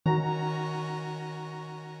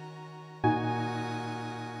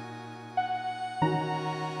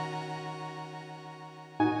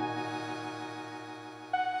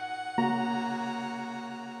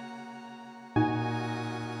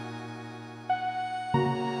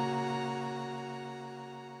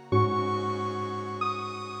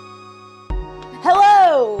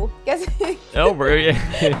Guess. Oh,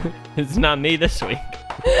 it's not me this week.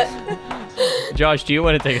 Josh, do you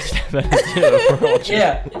want to take a step at it too?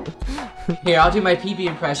 Yeah. Here, I'll do my PB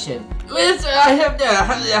impression. Hello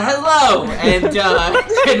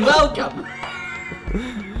and welcome.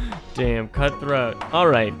 Damn, cutthroat. All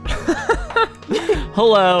right.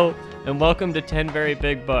 Hello, and welcome to 10 Very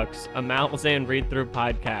Big Books, a Malazan read-through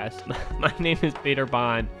podcast. My name is Peter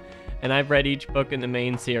Bond, and I've read each book in the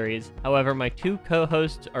main series. However, my two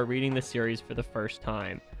co-hosts are reading the series for the first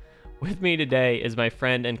time. With me today is my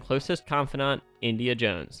friend and closest confidant, India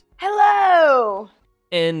Jones. Hello.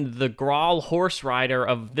 And the Grawl horse rider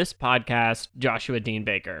of this podcast, Joshua Dean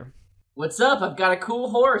Baker. What's up? I've got a cool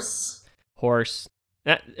horse. Horse.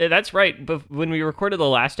 That's right. But when we recorded the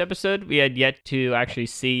last episode, we had yet to actually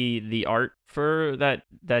see the art for that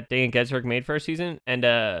Dan Geswick made for our season,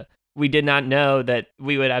 and we did not know that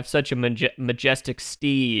we would have such a majestic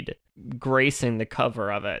steed gracing the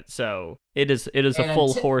cover of it. So it is a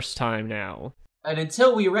full horse time now. And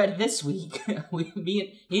until we read this week, me and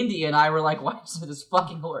Indy and I were like, "Why is it this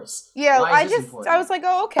fucking horse?" Yeah, I was like,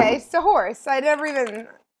 "Oh, okay, it's a horse." I never even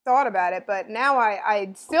thought about it, but now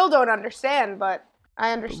I still don't understand, but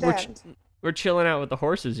I understand. We're chilling out with the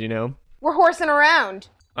horses, you know. We're horsing around.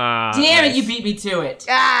 Damn it, you beat me to it.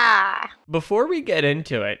 Before we get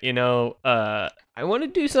into it, you know, I want to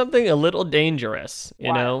do something a little dangerous,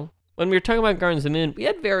 you know? When we were talking about Gardens of the Moon, we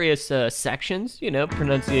had various sections, you know,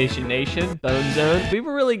 Pronunciation Nation, Bone Zone. We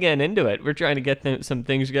were really getting into it. We're trying to get some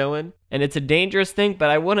things going. And it's a dangerous thing, but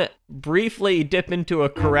I want to briefly dip into a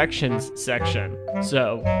corrections section.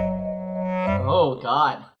 So. Oh,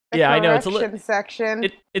 God. Yeah, I know it's section.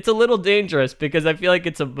 It's a little dangerous because I feel like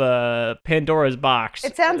it's a Pandora's box.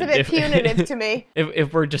 It sounds a bit punitive to me.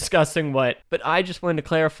 If we're discussing what, but I just wanted to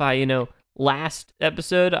clarify. You know, last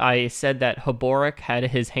episode I said that Hoborik had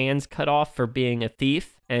his hands cut off for being a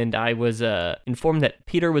thief, and I was informed that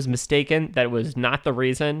Peter was mistaken. That was not the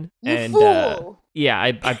reason. You fool! Yeah,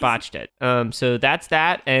 I botched it. So that's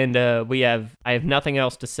that, and I have nothing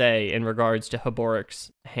else to say in regards to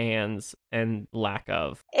Hoborik's hands and lack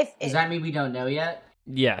of. Does that mean we don't know yet?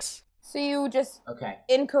 Yes. So you just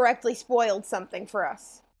incorrectly spoiled something for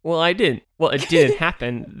us. Well, I didn't. Well, it didn't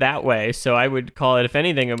happen that way, so I would call it, if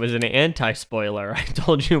anything, it was an anti-spoiler. I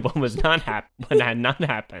told you what had not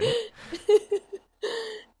happened.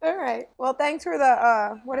 All right. Well, thanks for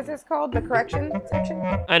the, what is this called? The correction section?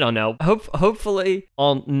 I don't know. Hopefully,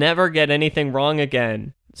 I'll never get anything wrong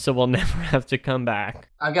again, so we'll never have to come back.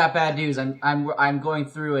 I've got bad news. I'm going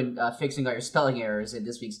through and fixing all your spelling errors in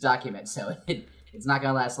this week's document, so it's not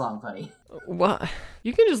gonna last long, buddy. Well,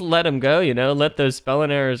 you can just let them go, you know? Let those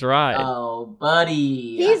spelling errors ride. Oh,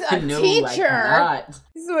 buddy. He's a teacher.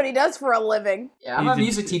 This is what he does for a living. Yeah, I'm a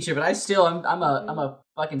music teacher, but I'm a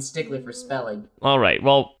fucking stickler for spelling. All right,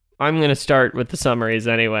 well, I'm going to start with the summaries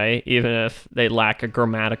anyway, even if they lack a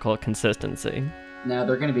grammatical consistency. No,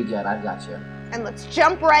 they're going to be good. I've got you. And let's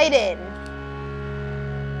jump right in.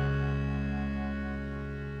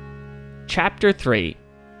 Chapter 3.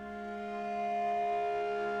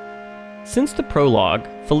 Since the prologue,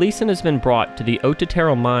 Felicen has been brought to the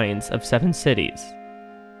Ototero mines of 7 cities.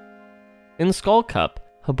 In Skullcup,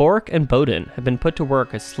 Hoborik and Bowden have been put to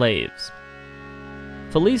work as slaves.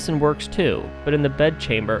 Felicen works too, but in the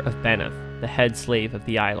bedchamber of Beneth, the head slave of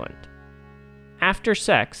the island. After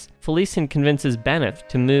sex, Felicen convinces Beneth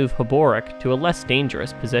to move Hoborik to a less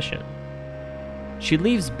dangerous position. She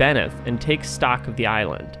leaves Beneth and takes stock of the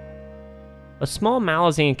island. A small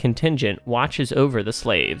Malazan contingent watches over the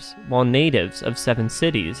slaves, while natives of 7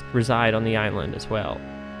 cities reside on the island as well.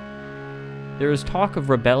 There is talk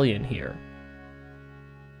of rebellion here.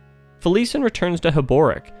 Felicen returns to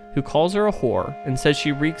Hoborik, who calls her a whore and says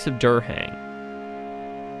she reeks of Durhang.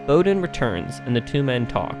 Bowden returns and the two men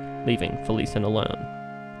talk, leaving Felicen alone.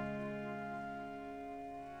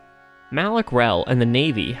 Malak Rel and the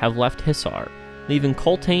Navy have left Hissar, leaving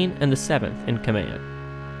Coltane and the 7th in command.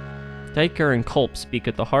 Diker and Culp speak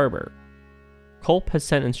at the harbor. Culp has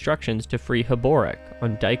sent instructions to free Hoborik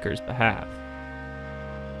on Diker's behalf.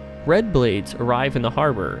 Red Blades arrive in the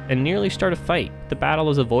harbor and nearly start a fight, but the battle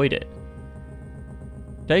is avoided.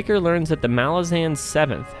 Diker learns that the Malazan's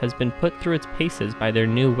 7th has been put through its paces by their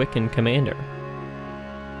new Wiccan commander.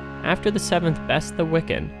 After the 7th bests the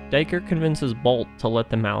Wiccan, Diker convinces Bolt to let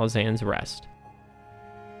the Malazans rest.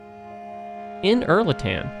 In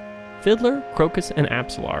Erlatan, Fiddler, Crocus, and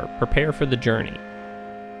Apsalar prepare for the journey.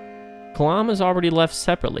 Kalam has already left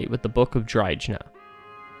separately with the Book of Dryjna.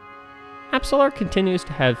 Apsalar continues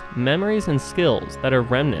to have memories and skills that are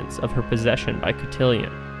remnants of her possession by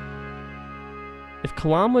Cotillion. If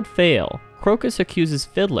Kalam would fail, Crocus accuses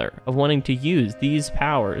Fiddler of wanting to use these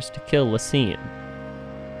powers to kill Lucene.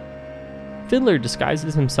 Fiddler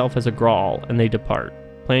disguises himself as a Grawl and they depart,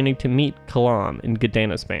 planning to meet Kalam in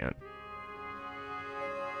Gdanispan.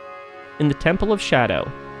 In the Temple of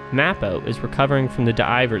Shadow, Mappo is recovering from the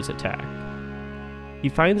Divers attack. He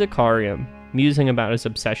finds Ikariam musing about his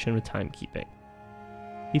obsession with timekeeping.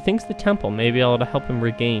 He thinks the temple may be able to help him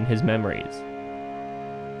regain his memories.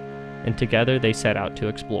 And together they set out to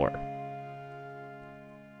explore.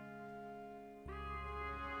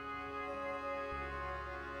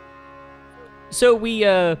 So we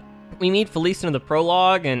meet Felicity in the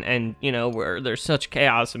prologue, and you know, where there's such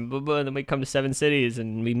chaos, and then we come to Seven Cities,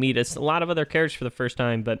 and we meet a lot of other characters for the first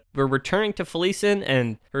time, but we're returning to Felicity,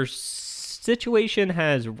 and her situation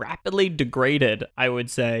has rapidly degraded, I would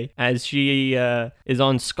say, as she is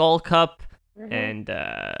on Skull Cup, and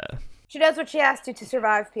she does what she has to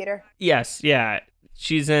survive, Peter. Yes, yeah,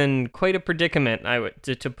 she's in quite a predicament, I would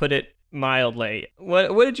to put it mildly.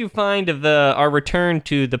 What did you find of our return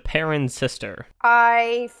to the Perrin sister?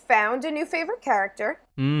 I found a new favorite character.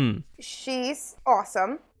 She's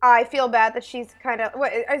awesome. I feel bad that she's kind of...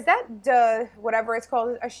 What is that? Whatever it's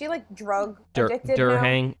called. Is she like drug addicted now?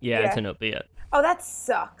 Durhang? Yeah, it's an opiate. Oh, that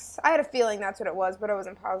sucks. I had a feeling that's what it was, but I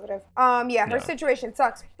wasn't positive. Her situation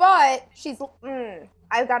sucks, but she's...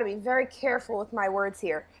 I've got to be very careful with my words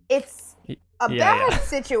here. It's a bad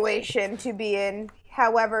situation to be in.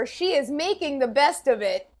 However, she is making the best of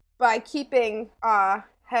it by keeping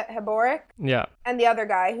Haboric and the other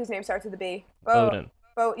guy whose name starts with a B. Bowden.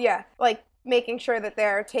 Like making sure that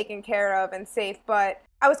they're taken care of and safe. But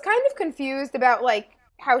I was kind of confused about like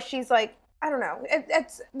how she's like, I don't know.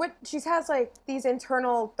 It's what she has like these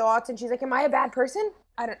internal thoughts, and she's like, "Am I a bad person?"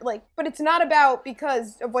 I don't like, but it's not about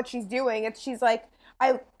because of what she's doing. She's like,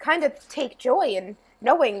 I kind of take joy in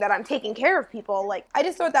knowing that I'm taking care of people. Like, I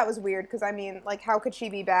just thought that was weird, because, I mean, like, how could she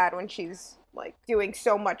be bad when she's, like, doing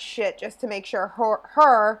so much shit just to make sure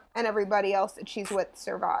her and everybody else that she's with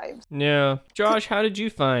survives? Yeah. Josh, how did you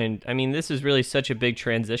find... I mean, this is really such a big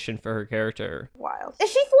transition for her character. Wild. Is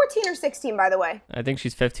she 14 or 16, by the way? I think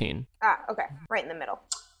she's 15. Ah, okay. Right in the middle.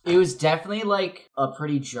 It was definitely, like, a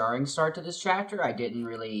pretty jarring start to this chapter. I didn't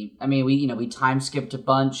really... I mean, we time skipped a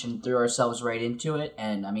bunch and threw ourselves right into it,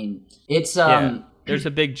 and, I mean, it's, There's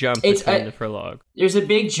a big jump between the prologue. There's a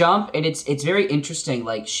big jump, and it's very interesting.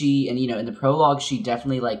 Like, she, and, you know, in the prologue, she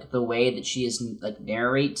definitely, like, the way that she is, like,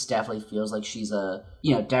 narrates definitely feels like she's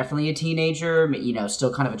definitely a teenager, you know,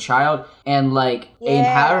 still kind of a child. And, like, in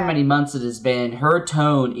however many months it has been, her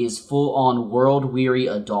tone is full-on world-weary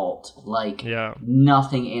adult. Like,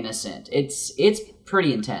 nothing innocent. It's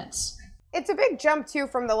pretty intense. It's a big jump, too,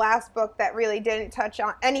 from the last book that really didn't touch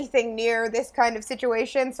on anything near this kind of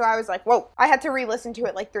situation. So I was like, whoa, I had to re-listen to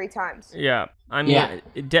it like 3 times. Yeah. I mean,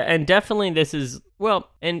 and definitely this is, well,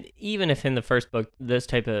 and even if in the first book this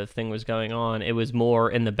type of thing was going on, it was more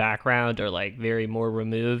in the background or like very more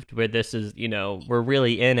removed, where this is, you know, we're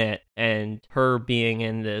really in it, and her being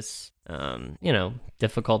in this,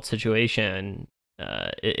 difficult situation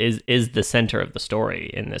is the center of the story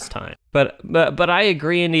in this time. But I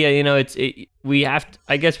agree, India. You know,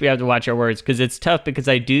 I guess we have to watch our words, because it's tough, because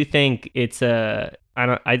I do think it's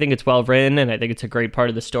I think it's well written, and I think it's a great part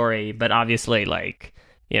of the story. But obviously, like,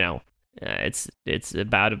 you know, it's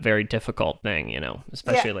about a very difficult thing, you know,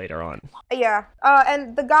 especially later on. Yeah.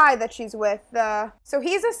 And the guy that she's with, so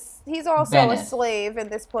he's also Bennett. a slave in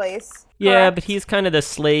this place. Yeah, correct? but he's kind of the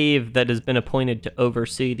slave that has been appointed to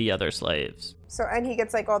oversee the other slaves. So, and he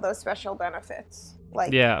gets like all those special benefits,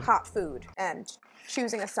 like hot food and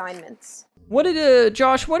choosing assignments.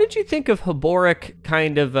 Josh, what did you think of Haboric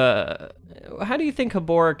kind of, how do you think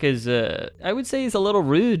Haboric is, I would say he's a little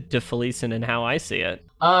rude to Felicity in how I see it.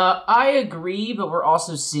 I agree, but we're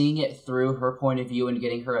also seeing it through her point of view and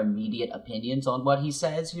getting her immediate opinions on what he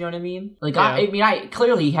says, you know what I mean? Like, I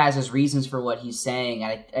clearly he has his reasons for what he's saying.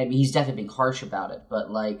 I mean, he's definitely being harsh about it,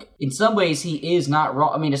 but, like, in some ways he is not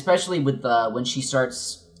wrong. I mean, especially with when she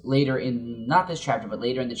starts... later in, not this chapter, but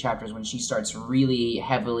later in the chapters when she starts really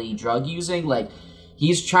heavily drug using, like,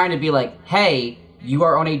 he's trying to be like, hey, you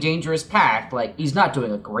are on a dangerous path. Like, he's not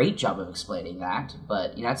doing a great job of explaining that,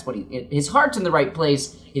 but, you know, that's what his heart's in the right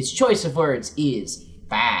place. His choice of words is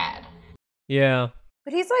bad. Yeah.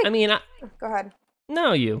 But he's like... I mean, Go ahead.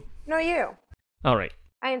 No, you. No, you. All right.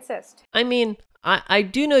 I insist. I mean... I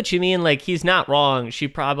do know what you mean, like, he's not wrong. She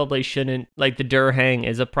probably shouldn't, like, the Durhang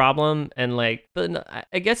is a problem, and, like, but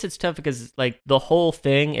I guess it's tough because, like, the whole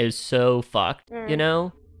thing is so fucked, you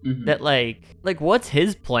know? that like what's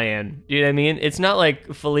his plan? Do you know what I mean? It's not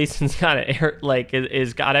like Felician's got it like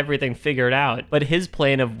is got everything figured out, but his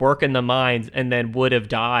plan of working the mines and then would have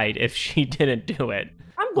died if she didn't do it.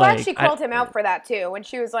 I'm glad she called him out for that too when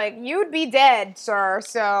she was like, "You'd be dead, sir."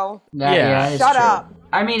 So shut up.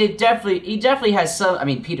 I mean, he definitely has some. I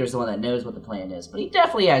mean, Peter's the one that knows what the plan is, but he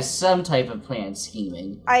definitely has some type of plan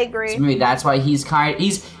scheming. I agree. So maybe that's why he's.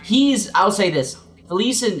 I'll say this: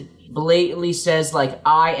 Felician blatantly says like,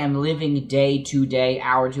 "I am living day to day,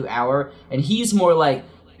 hour to hour," and he's more like,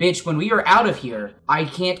 "Bitch, when we are out of here, I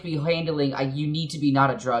can't be handling. You need to be not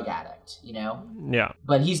a drug addict, you know." Yeah.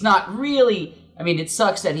 But he's not really. I mean, it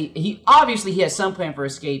sucks that he obviously he has some plan for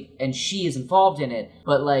escape and she is involved in it,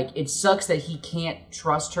 but like it sucks that he can't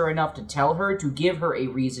trust her enough to tell her, to give her a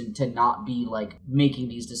reason to not be like making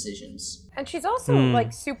these decisions. And she's also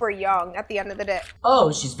like super young at the end of the day.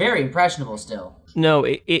 Oh, she's very impressionable still. No,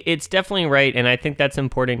 it's definitely right, and I think that's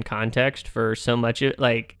important context for so much.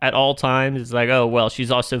 Like at all times, it's like, oh well,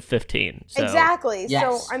 she's also 15. So. Exactly.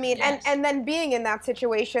 Yes. So I mean, and then being in that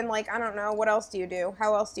situation, like I don't know, what else do you do?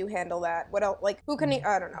 How else do you handle that? What else? Like who can?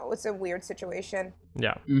 I don't know. It's a weird situation.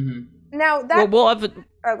 Yeah. Mm-hmm. Now that we'll have.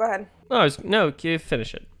 Oh, go ahead. No, you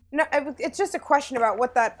finish it. No, it's just a question about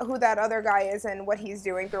who that other guy is and what he's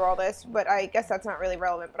doing through all this. But I guess that's not really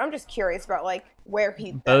relevant. But I'm just curious about like where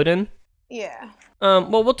he. Bowden. Yeah.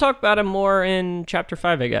 Well, we'll talk about him more in chapter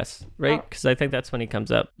 5, I guess, right? Because I think that's when he comes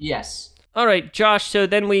up. Yes. All right, Josh. So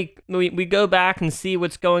then we go back and see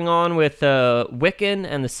what's going on with Wiccan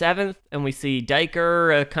and the Seventh, and we see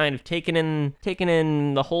Diker kind of taking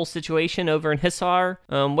in the whole situation over in Hissar.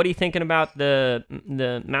 What are you thinking about the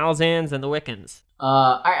Malazans and the Wiccans?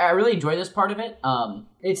 I really enjoy this part of it.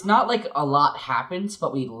 It's not like a lot happens,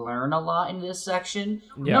 but we learn a lot in this section.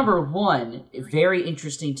 Yeah. Number one, very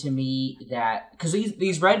interesting to me that, because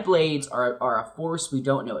these red blades are a force we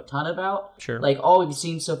don't know a ton about. Sure. Like, all we've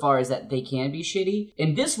seen so far is that they can be shitty.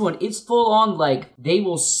 In this one, it's full on, like, they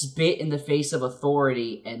will spit in the face of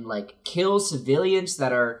authority and, like, kill civilians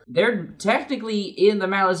they're technically in the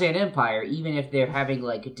Malazan Empire, even if they're having,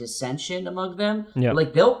 like, a dissension among them. Yeah.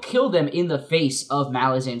 Like, they'll kill them in the face of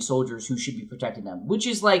Malazan soldiers who should be protecting them, which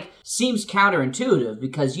is like seems counterintuitive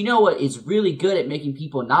because you know what is really good at making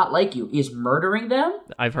people not like you is murdering them.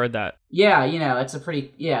 I've heard that. Yeah, you know, it's a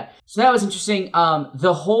pretty So that was interesting.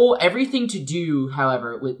 Everything to do,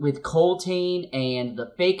 however, with Coltane and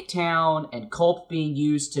the fake town and Culp being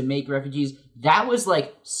used to make refugees, that was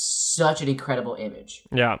like such an incredible image.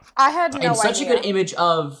 Yeah, I had no idea. Such a good image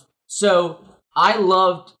of I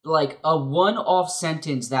loved, like, a one-off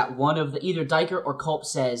sentence that one of the, either Diker or Culp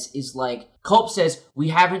says is, like, Culp says, "We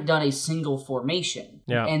haven't done a single formation."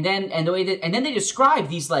 Yeah. And then they describe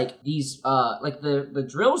the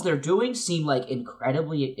drills they're doing seem, like,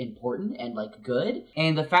 incredibly important and, like, good.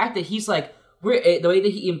 And the fact that he's, like, the way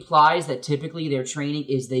that he implies that typically their training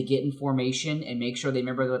is they get in formation and make sure they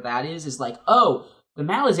remember what that is like, oh, the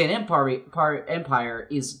Malazan Empire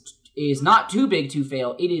is not too big to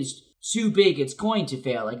fail. It is too big, it's going to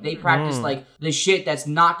fail. Like, they practice, like, the shit that's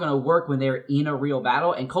not gonna work when they're in a real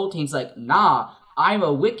battle, and Coltane's like, nah, I'm a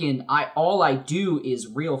Wiccan, all I do is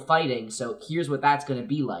real fighting, so here's what that's gonna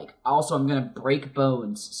be like. Also, I'm gonna break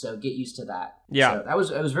bones, so get used to that. Yeah. So that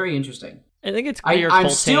was very interesting. I think it's clear I'm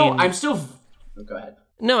still... Oh, go ahead.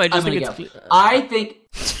 No, I just think it's...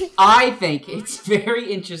 I think it's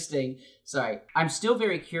very interesting. Sorry. I'm still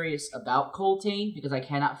very curious about Coltane because I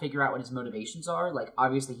cannot figure out what his motivations are. Like,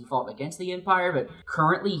 obviously he fought against the Empire, but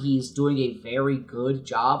currently he's doing a very good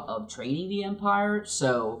job of training the Empire.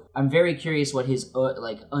 So I'm very curious what his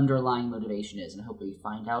underlying motivation is, and I hope we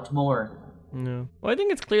find out more. No. Well, I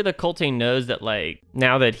think it's clear that Coltane knows that, like,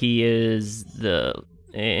 now that he is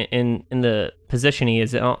in the position he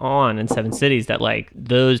is on in Seven Cities, that like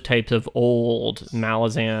those types of old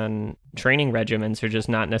Malazan training regimens are just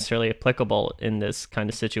not necessarily applicable in this kind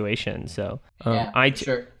of situation. So I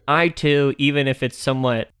too, even if it's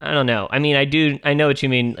somewhat, I don't know. I mean, I know what you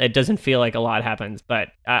mean. It doesn't feel like a lot happens, but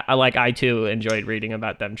I too enjoyed reading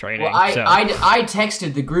about them training. Well, I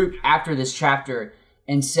texted the group after this chapter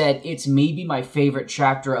and said it's maybe my favorite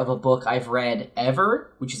chapter of a book I've read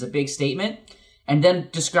ever, which is a big statement. And then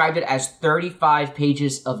described it as 35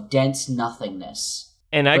 pages of dense nothingness.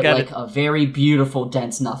 And a very beautiful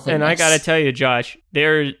dense nothingness. And I gotta tell you, Josh,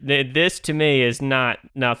 this to me is not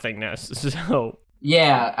nothingness. So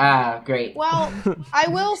yeah, great. Well, I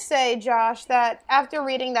will say, Josh, that after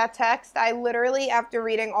reading that text, I literally, after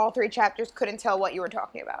reading all 3 chapters, couldn't tell what you were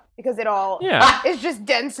talking about because it all is just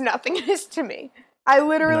dense nothingness to me. I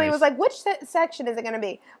literally Nice. was like, which section is it going to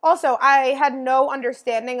be? Also, I had no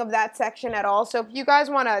understanding of that section at all. So if you guys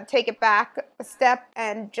want to take it back a step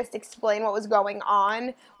and just explain what was going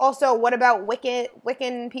on. Also, what about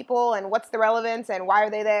Wiccan people and what's the relevance and why are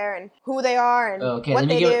they there and who they are and Okay, what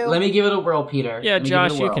they do? let me give it a whirl, Peter. Yeah, Let me give it a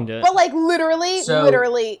Josh, you whirl. can do it. But like literally, So-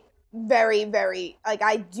 very, very, like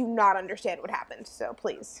I do not understand what happened. So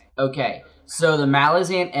please. Okay, so the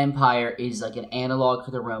Malazan Empire is like an analog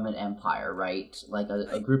for the Roman Empire, right? Like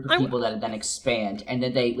a group of people that then expand, and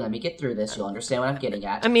then they let me get through this. You'll understand what I'm getting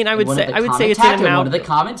at. I mean, I would And say it's an one amount. of the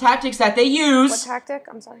common tactics that they What use tactic?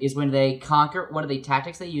 I'm sorry. is when they conquer. One of the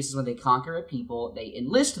tactics they use is when they conquer a people, they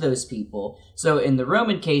enlist those people. So in the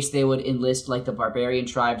Roman case, they would enlist like the barbarian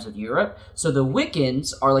tribes of Europe. So the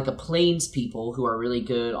Wiccans are like a plains people who are really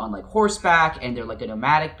good on like horseback, and they're like a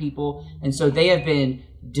nomadic people, and so they have been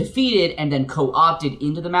defeated and then co-opted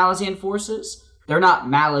into the Malazan forces. They're not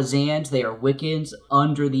Malazans, they are Wiccans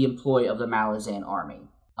under the employ of the Malazan army.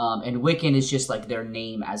 And Wiccan is just like their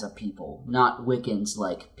name as a people, not Wiccans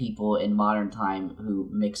like people in modern time who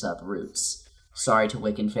mix up roots. Sorry to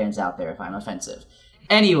Wiccan fans out there if I'm offensive.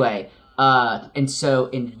 Anyway, and so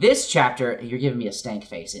in this chapter, you're giving me a stank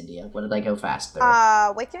face, India. What did I go fast through?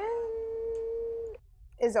 Wiccan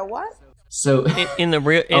is a what? So In the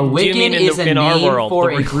real, a do you mean Wiccan is a in our name world? for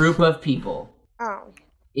the a real- group of people. Oh.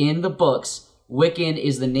 In the books, Wiccan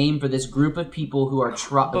is the name for this group of people who are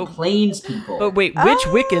plains people. But wait, which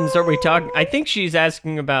Wiccans are we talking? I think she's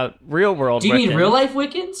asking about real world. Do you mean Wiccans. real life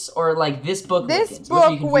Wiccans or like this book This Wiccans? What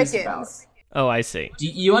are you book confused about? Wiccans. Oh, I see. Do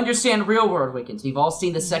you understand real world Wiccans? We've all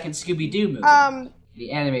seen the second Scooby-Doo movie.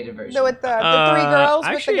 The animated version. With the three girls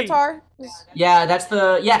actually- with the guitar. Yeah, that's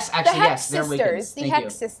the The actually Hex yes, they're Sisters. Wiccans. The Thank Hex you.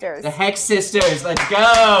 Sisters. The Hex Sisters. Let's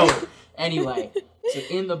go. Anyway, so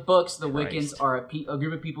in the books, the Christ. Wiccans are a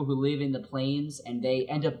group of people who live in the plains, and they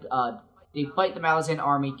end up they fight the Malazan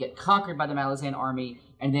army, get conquered by the Malazan army,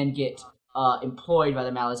 and then get employed by the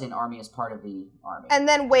Malazan army as part of the army. And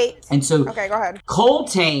then wait. And so Okay, go ahead.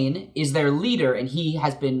 Coltane is their leader, and he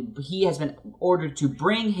has been ordered to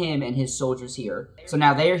bring him and his soldiers here. So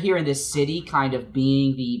now they are here in this city, kind of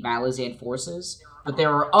being the Malazan forces. But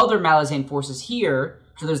there are other Malazan forces here.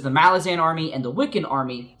 So there's the Malazan army and the Wiccan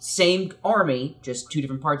army, same army, just two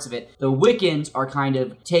different parts of it. The Wiccans are kind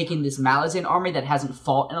of taking this Malazan army that hasn't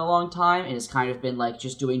fought in a long time and has kind of been like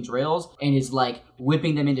just doing drills and is like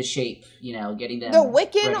whipping them into shape, you know, getting them The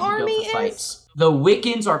ready Wiccan to go army for fights. The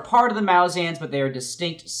Wiccans are part of the Malazans, but they are a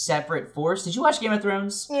distinct, separate force. Did you watch Game of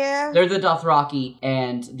Thrones? Yeah. They're the Dothraki,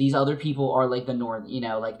 and these other people are like the North. You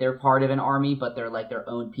know, like they're part of an army, but they're like their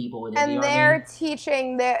own people within And the they're army.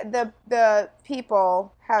 teaching the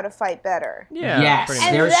people how to fight better. Yeah. Yes. pretty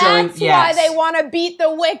And much. They're that's showing- why yes. they want to beat the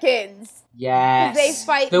Wiccans. Yes, They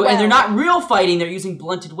fight And well. they're not real fighting; they're using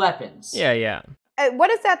blunted weapons. Yeah, yeah.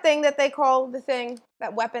 What is that thing that they call the thing?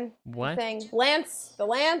 That weapon? What? Thing? Lance? The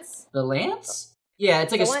lance? The lance? Yeah,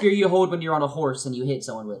 it's like The a spear you hold when you're on a horse and you hit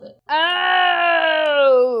someone with it.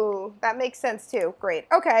 Oh, that makes sense too. Great.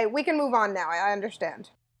 Okay, we can move on now. I understand.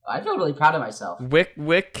 I feel really proud of myself.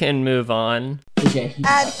 Wick can move on. Okay.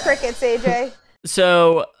 Add crickets, AJ.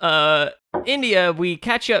 So, India, we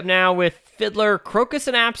catch up now with Fiddler, Crocus,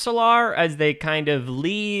 and Apsalar as they kind of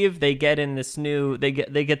leave. They get in this new. They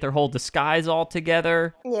get their whole disguise all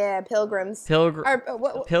together. Yeah, pilgrims. Pilgrims,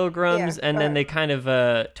 yeah, and go then ahead. they kind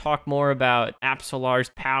of talk more about Apsalar's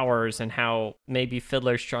powers and how maybe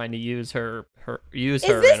Fiddler's trying to use her Is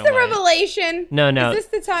her this in a the way. revelation? No. Is this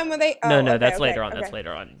the time when they? Oh, No, okay, that's okay, later on. okay. That's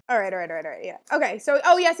later on. All right, yeah. Okay, so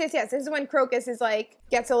yes. This is when Crocus is like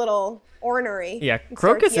gets a little ornery. Yeah, and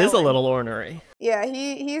Crocus starts is a yelling. little ornery. Yeah,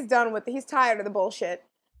 he's done with. He's tired of the bullshit.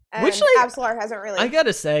 And Which, like, Apsalar hasn't really. I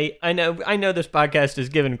gotta say, I know this podcast has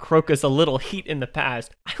given Crocus a little heat in the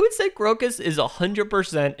past. I would say Crocus is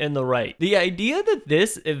 100% in the right. The idea that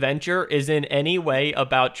this adventure is in any way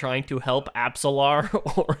about trying to help Apsalar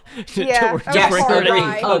or Yeah, to yes, bring her to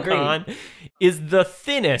agreed, Ikkokan is the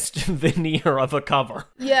thinnest veneer of a cover.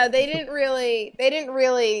 Yeah, they didn't really.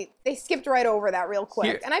 They skipped right over that real quick,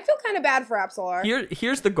 Here- and I feel kind of bad for Apsalar.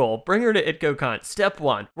 Here's the goal. Bring her to Ikkokan. Step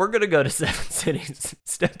 1, we're gonna go to 7 cities.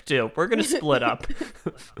 Step 2, we're gonna split up.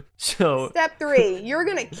 So Step 3, you're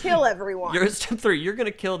gonna kill everyone. Step 3, you're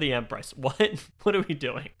gonna kill the Empress. What are we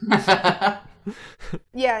doing?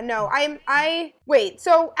 Yeah, no, I wait.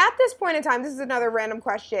 So at this point in time, this is another random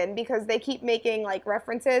question because they keep making like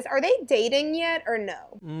references. Are they dating yet or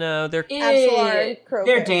no? No, they're Apsalar and Crocus.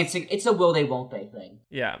 They're dancing. It's a will they, won't they thing.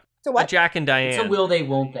 yeah. So what? Jack and Diane. It's a will they,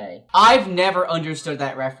 won't they. I've never understood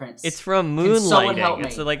that reference. It's from Can someone Moonlighting. help me?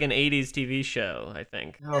 It's like an 80s TV show, I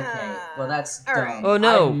think. Okay, well that's all dumb. right. Oh,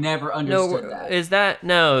 no. I've never understood No, that. is that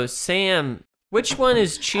no? Sam Which one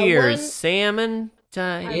is Cheers? won- Sam and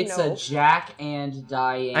Diane? It's know. a Jack and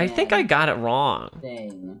Diane. I think I got it wrong.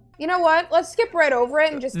 thing. You know what? Let's skip right over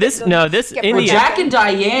it and just This- skip no, this- skip India- Well, right Jack over and it.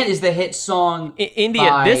 Diane is the hit song India,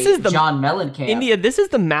 by this is the John Mellencamp. India. This is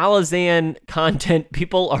the Malazan content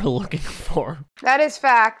people are looking for. That is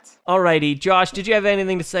fact. Alrighty, Josh, did you have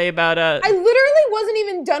anything to say about I literally wasn't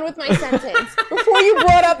even done with my sentence before you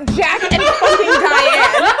brought up Jack and fucking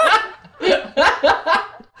Diane.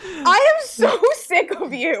 I am so sick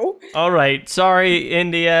of you. All right, sorry,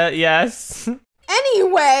 India. Yes.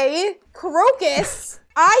 Anyway, Crocus,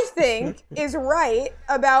 I think, is right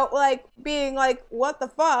about, like, being like, what the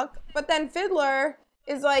fuck? But then Fiddler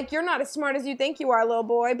is like, you're not as smart as you think you are, little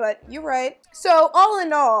boy, but you're right. So, all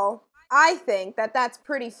in all, I think that that's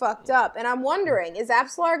pretty fucked up. And I'm wondering, is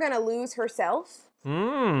Apsalar gonna lose herself?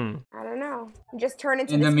 Hmm. I don't know. Just turn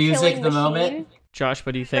into In this the music, killing the machine? moment? Josh,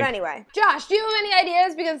 what do you But think? anyway, Josh, do you have any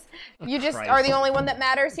ideas? Because you just Christ. are the only one that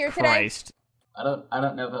matters here today. Christ. I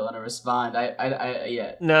don't know if I want to respond.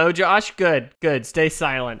 Yeah. No, Josh, good. Stay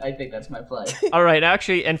silent. I think that's my play. All right,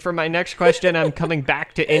 actually, and for my next question, I'm coming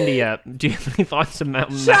back to India. Do you have any thoughts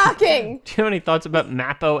about Shocking! Do you have any thoughts about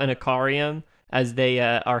Mappo and Akarium as they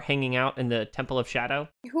are hanging out in the Temple of Shadow?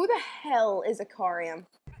 Who the hell is Akarium?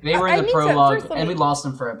 They were I in the need to- prologue, first let and me- we lost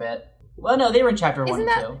them for a bit. Well, no, they were in chapter 1 Isn't and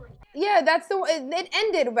that- 2. Yeah, that's the it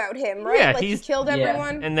ended about him, right? Yeah, like he he's- killed yeah.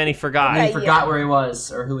 everyone. And then he forgot. Okay. He forgot where he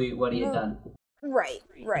was or what he had done. Right.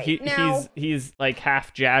 Now, He's like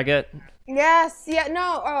half Jagged. yes, yeah,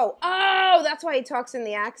 no, oh, that's why he talks in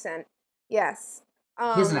the accent. Yes. He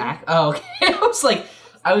has an accent. Oh, okay.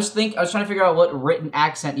 I was trying to figure out what written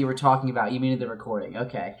accent you were talking about. You mean in the recording?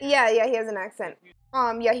 Okay. Yeah, he has an accent.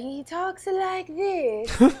 Yeah, he talks like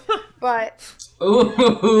this, but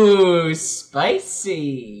Ooh,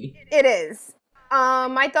 spicy. it is.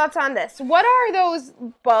 My thoughts on this. What are those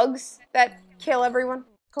bugs that kill everyone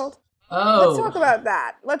called? Oh. Let's talk about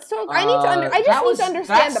that. Let's talk. I just need to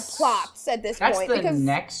understand the plots at this That's point the because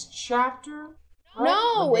next chapter. right?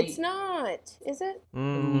 no, When they- it's not. Is it? I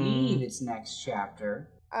believe it's next chapter.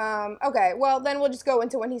 Okay. Well, then we'll just go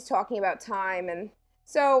into when he's talking about time and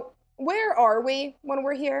so. Where are we when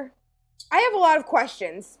we're here? I have a lot of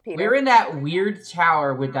questions, Peter. We're in that weird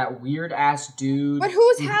tower with that weird ass dude. But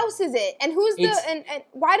whose house is it? And who's It's- and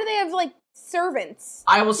why do they have like servants?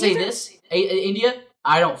 I will say These are- this, India.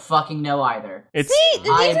 I don't fucking know either. It's See, these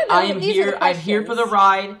are the I'm these are here. the I'm here for the questions.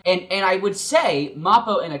 ride, and I would say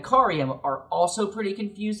Mappo and Akarium are also pretty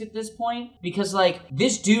confused at this point because like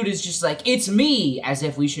this dude is just like it's me, as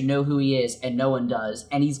if we should know who he is, and no one does.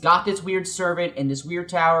 And he's got this weird servant in this weird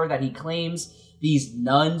tower that he claims these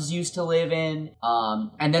nuns used to live in.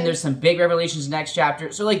 And then there's some big revelations next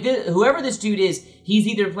chapter. So like whoever this dude is, he's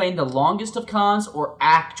either playing the longest of cons or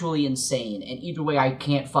actually insane. And either way, I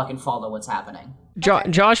can't fucking follow what's happening.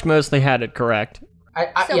 Josh mostly had it correct. So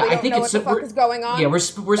yeah, we don't I think know it's what the fuck is going on. Yeah, we're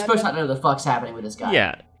supposed to not know the fuck's happening with this guy.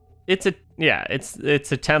 Yeah. It's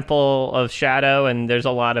a temple of shadow, and there's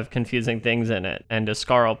a lot of confusing things in it. And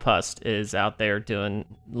Ascarl Pust is out there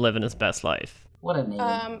living his best life. What a name.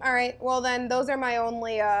 All right. Well, then those are my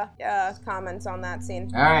only comments on that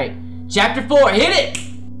scene. All right, chapter 4, hit it.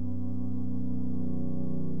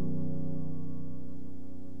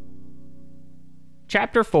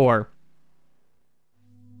 Chapter 4.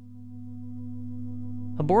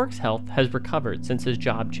 Haboric's health has recovered since his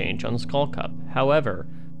job change on Skullcup. However,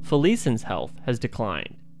 Felicen's health has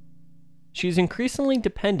declined. She is increasingly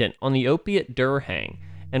dependent on the opiate Durhang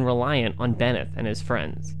and reliant on Benneth and his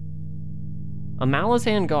friends. A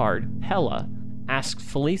Malazan guard, Pella, asks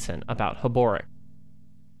Felicen about Haboric.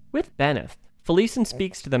 With Benneth, Felicen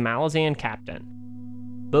speaks to the Malazan captain.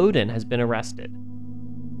 Bowden has been arrested.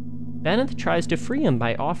 Benneth tries to free him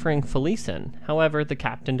by offering Felicen, however, the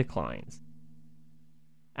captain declines.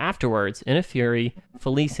 Afterwards, in a fury,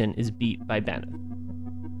 Felicen is beat by Benneth.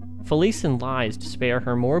 Felicen lies to spare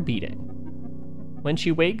her more beating. When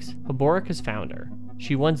she wakes, Haboric has found her.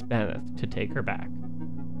 She wants Benneth to take her back.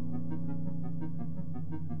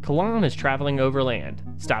 Kalam is traveling overland,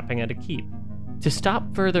 stopping at a keep. To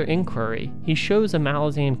stop further inquiry, he shows a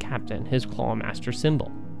Malazan captain his Clawmaster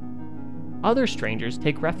symbol. Other strangers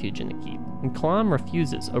take refuge in the keep, and Kalam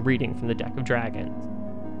refuses a reading from the Deck of Dragons.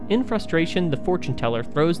 In frustration, the fortune teller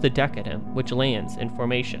throws the deck at him, which lands in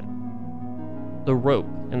formation. The rope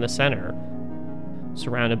in the center,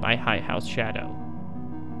 surrounded by High House Shadow.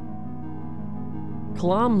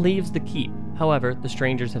 Kalam leaves the keep, however, the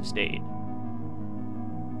strangers have stayed.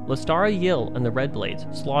 Lestara Yill and the Red Blades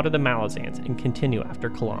slaughter the Malazans and continue after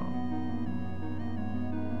Kalam.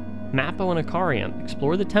 Mappo and Akarium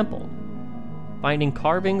explore the temple, finding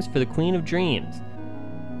carvings for the Queen of Dreams.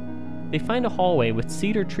 they find a hallway with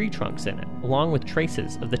cedar tree trunks in it, along with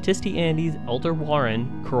traces of the Tisti Andes Elder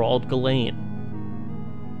Warren Corald Ghislain.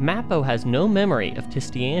 Mappo has no memory of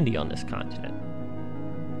Tisti Andi on this continent.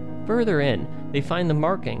 Further in, they find the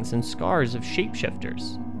markings and scars of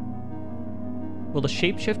shapeshifters. Will the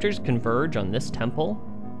shapeshifters converge on this temple?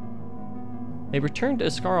 They return to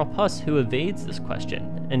Iskarl Puss, who evades this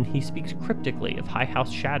question, and he speaks cryptically of High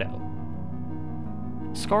House Shadow.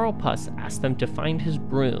 Iskarl Puss asks them to find his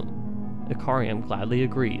broom. Ikariam gladly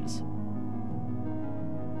agrees.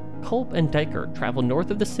 Culp and Diker travel north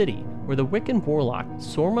of the city, where the Wiccan warlock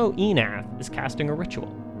Sormo Enath is casting a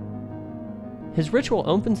ritual. His ritual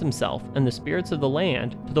opens himself and the spirits of the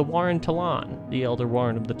land to the Warren Talan, the Elder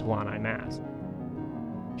Warren of the Talani Mass.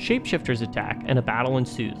 Shapeshifters attack and a battle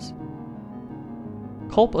ensues.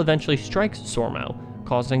 Culp eventually strikes Sormo,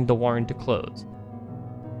 causing the Warren to close.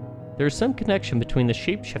 There is some connection between the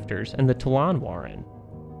shapeshifters and the Talan Warren,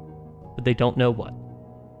 but they don't know what.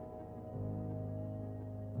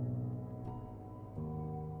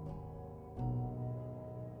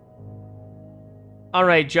 All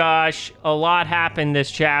right, Josh, a lot happened this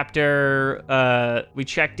chapter. We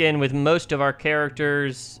checked in with most of our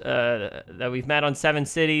characters that we've met on Seven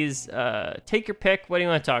Cities. Take your pick. What do you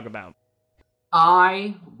want to talk about?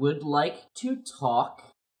 I would like to talk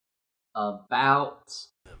about...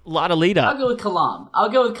 A lot of lead up. I'll go with Kalam.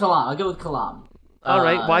 All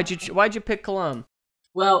right, why'd you pick Kalam?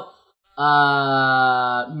 Well,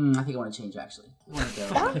 I think I want to change, actually. I want to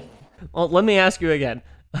go... Well, let me ask you again.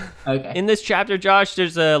 Okay. In this chapter, Josh,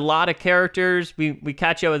 there's a lot of characters. We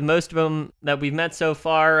catch up with most of them that we've met so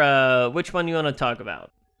far. Which one do you want to talk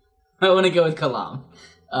about? I want to go with Kalam.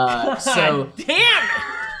 So damn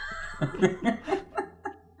it!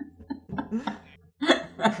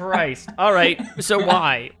 Christ. All right. So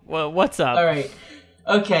why? Well, what's up? All right.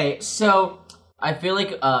 Okay. So I feel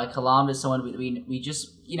like Kalam is someone we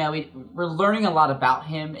just we're learning a lot about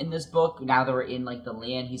him in this book now that we're in like the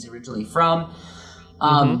land he's originally from.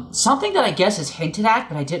 Something that I guess is hinted at,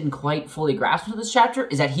 but I didn't quite fully grasp into this chapter,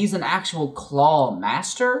 is that he's an actual claw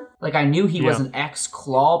master. Like, I knew he was an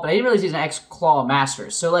ex-claw, but I didn't realize he's an ex-claw master.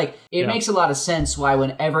 So, like, it makes a lot of sense why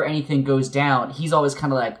whenever anything goes down, he's always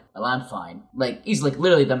kind of like, well, I'm fine. Like, he's, like,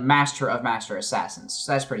 literally the master of master assassins.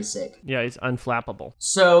 So that's pretty sick. Yeah, he's unflappable.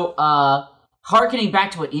 So, harkening back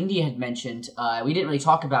to what India had mentioned, we didn't really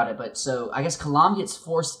talk about it, but so I guess Kalam gets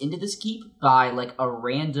forced into this keep by, like, a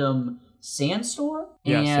random... sandstorm.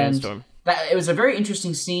 Yeah, sandstorm. It was a very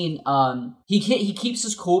interesting scene. He keeps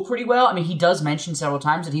his cool pretty well. I mean, he does mention several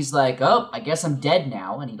times that he's like, "Oh, I guess I'm dead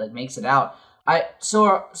now," and he like makes it out.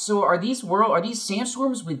 So are these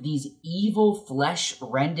sandstorms with these evil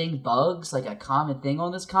flesh-rending bugs like a common thing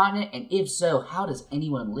on this continent? And if so, how does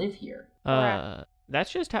anyone live here?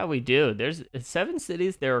 That's just how we do. There's 7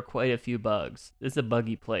 cities. There are quite a few bugs. This is a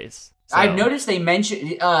buggy place. So. I've noticed they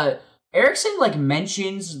mention. Erickson like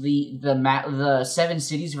mentions the 7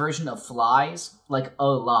 Cities version of flies like a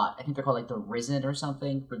lot. I think they're called like the Risen or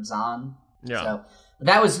something, Rizan. Yeah. So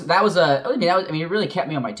it really kept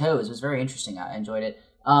me on my toes. It was very interesting. I enjoyed it.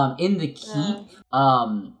 In the keep,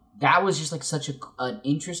 that was just like such an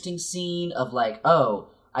interesting scene of like,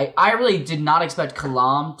 I really did not expect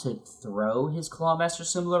Kalam to throw his Clawmaster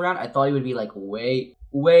symbol around. I thought he would be like way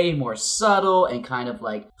more subtle and kind of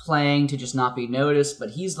like playing to just not be noticed, but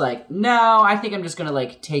he's like, no, I think I'm just gonna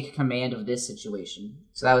like take command of this situation.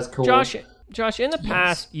 So that was cool. Josh, in the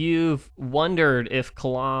past, you've wondered if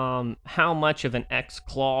Kalam, how much of an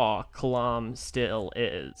ex-claw Kalam still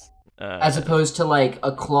is. As opposed to like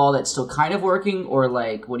a claw that's still kind of working, or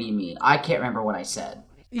like, what do you mean? I can't remember what I said.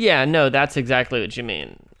 Yeah, no, that's exactly what you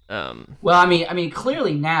mean. Well, I mean,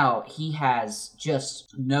 clearly now he has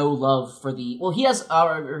just no love for the. Well, he has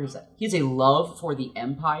he has a love for the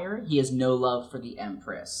Empire. He has no love for the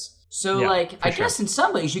Empress. So, I guess in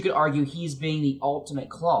some ways you could argue he's being the ultimate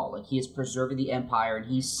claw. Like he is preserving the Empire, and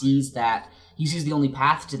he sees the only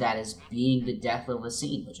path to that as being the death of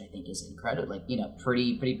Laseen, which I think is incredible. Like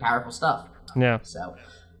pretty powerful stuff. Yeah. So.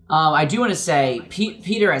 I do want to say,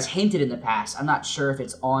 Peter has hinted in the past, I'm not sure if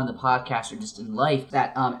it's on the podcast or just in life,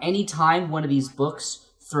 that anytime one of these books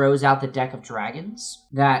throws out the deck of dragons,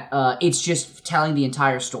 that it's just telling the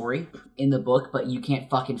entire story in the book, but you can't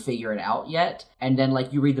fucking figure it out yet. And then,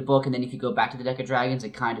 like, you read the book, and then if you go back to the deck of dragons, it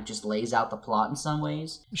kind of just lays out the plot in some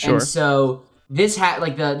ways. Sure. And so... This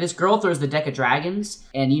girl throws the deck of dragons,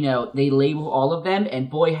 and they label all of them, and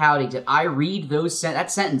boy howdy, did I read that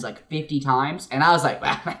sentence like 50 times, and I was like,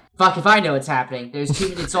 fuck if I know what's happening.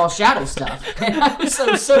 It's all shadow stuff. And I was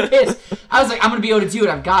so pissed. I was like, I'm gonna be able to do it.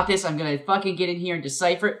 I've got this. I'm gonna fucking get in here and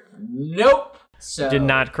decipher it. Nope. So did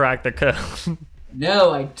not crack the code.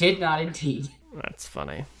 No, I did not indeed. That's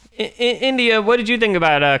funny. India, what did you think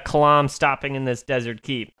about Kalam stopping in this desert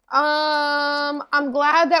keep? I'm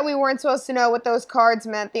glad that we weren't supposed to know what those cards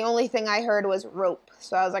meant. The only thing I heard was rope.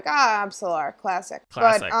 So I was like, Absolar, classic.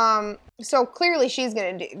 But, so clearly she's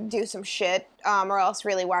gonna do some shit, or else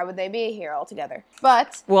really, why would they be here all together?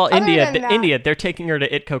 But, well, India, they're taking her to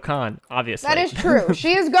Itko Khan, obviously. That is true.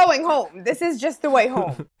 She is going home. This is just the way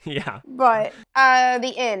home. Yeah. But,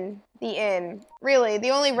 the inn. Really, the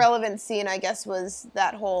only relevant scene, I guess, was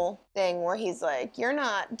that whole thing where he's like, you're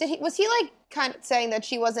not, was he like kind of saying that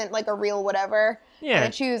she wasn't like a real whatever? Yeah.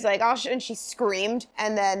 And she was like, and she screamed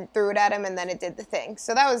and then threw it at him and then it did the thing.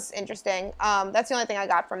 So that was interesting. That's the only thing I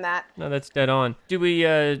got from that. No, that's dead on. Do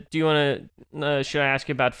you want to, should I ask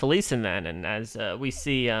you about Felicen then? And as we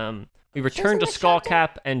see, we return to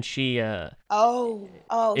Skullcap and she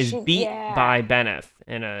is beat by Benneth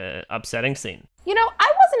in a upsetting scene. You know,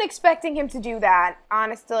 I wasn't expecting him to do that,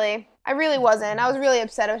 honestly. I really wasn't. I was really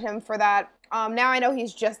upset at him for that. Now I know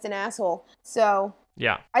he's just an asshole. So,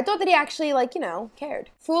 yeah. I thought that he actually, cared.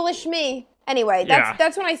 Foolish me. Anyway,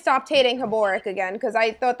 that's when I stopped hating Haborik again, because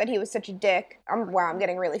I thought that he was such a dick. I'm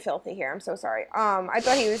getting really filthy here. I'm so sorry. I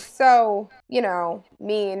thought he was so,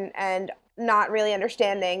 mean and not really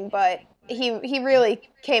understanding, but he really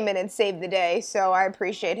came in and saved the day, so I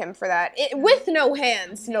appreciate him for that. With no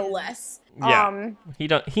hands, no less. Yeah. He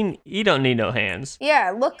don't need no hands.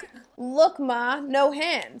 Yeah, look, Ma, no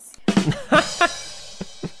hands.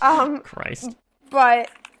 Christ. But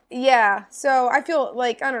yeah, so I feel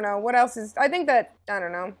like, I don't know, what else is, I think that, I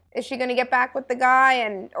don't know, is she gonna get back with the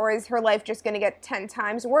guy or is her life just gonna get 10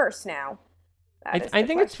 times worse now? I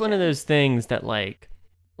think it's one of those things that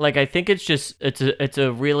I think it's just it's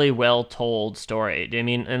a really well told story. I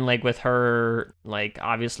mean, and with her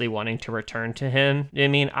obviously wanting to return to him. I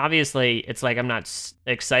mean, obviously it's I'm not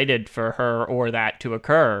excited for her or that to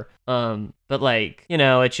occur. But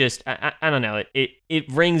it's just I don't know.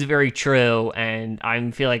 It rings very true, and I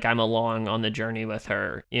feel like I'm along on the journey with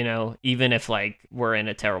her. Even if we're in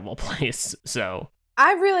a terrible place. So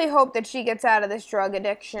I really hope that she gets out of this drug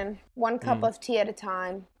addiction, one cup of tea at a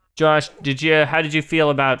time. Josh, how did you feel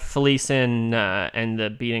about Felicen and the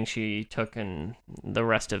beating she took and the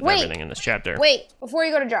rest of everything in this chapter? Wait, before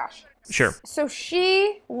you go to Josh. Sure. So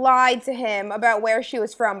she lied to him about where she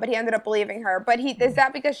was from, but he ended up believing her. But is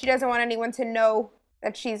that because she doesn't want anyone to know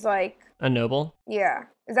that she's a noble? Yeah.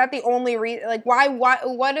 Is that the only reason? Why?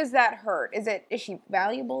 What does that hurt? Is she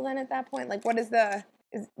valuable then at that point?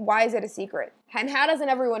 Why is it a secret? And how doesn't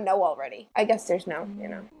everyone know already? I guess there's no,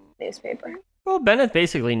 newspaper. Well, Benneth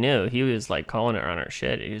basically knew. He was calling her on her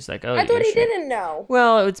shit. He was like, "Oh, I thought he didn't know."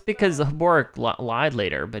 Well, it's because Haborik lied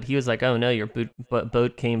later, but he was like, "Oh no, your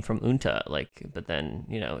boat came from Unta." But then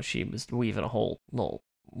she was weaving a whole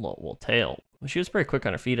little tale. She was pretty quick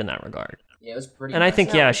on her feet in that regard. Yeah, it was pretty. And I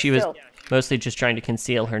think she was mostly just trying to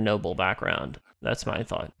conceal her noble background. That's my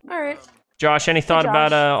thought. All right. Josh, any thought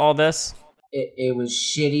about all this? It was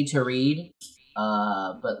shitty to read.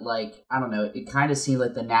 But I don't know, it kind of seemed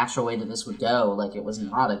like the natural way that this would go. It was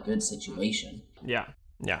not a good situation. Yeah,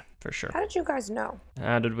 for sure. How did you guys know?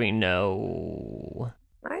 How did we know?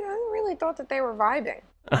 I really thought that they were vibing.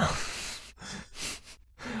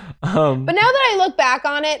 But now that I look back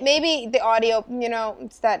on it, maybe the audio,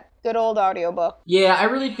 it's that good old audiobook. Yeah, I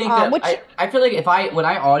really think that I feel like when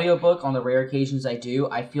I audiobook on the rare occasions I do,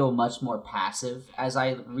 I feel much more passive as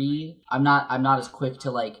I read. I'm not as quick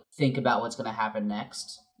to think about what's going to happen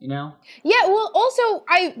next. Yeah, well, also,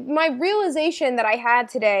 my realization that I had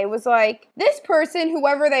today was this person,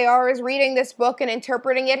 whoever they are, is reading this book and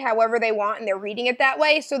interpreting it however they want, and they're reading it that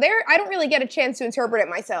way, so I don't really get a chance to interpret it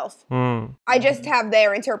myself. I just have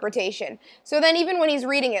their interpretation. So then even when he's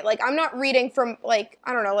reading it, I'm not reading from, I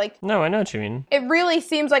don't know, No, I know what you mean. It really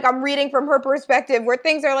seems like I'm reading from her perspective, where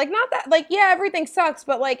things are, not that, yeah, everything sucks,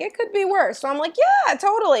 but, it could be worse. So I'm yeah,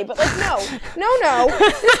 totally, but, no,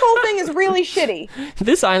 this whole thing is really shitty.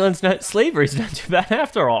 This slavery's not too bad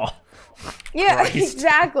after all. Yeah, Christ.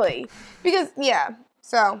 Exactly. Because,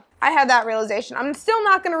 so I had that realization. I'm still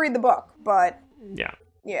not going to read the book, but...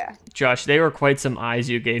 Yeah. Josh, they were quite some eyes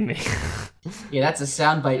you gave me. Yeah, that's a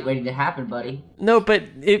soundbite waiting to happen, buddy. No, but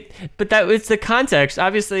it's the context.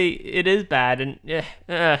 Obviously, it is bad, and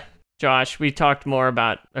Josh, we talked more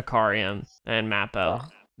about Akarium and Mappo.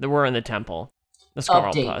 We're in the temple. The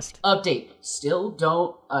Update. Still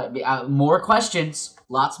don't... more questions.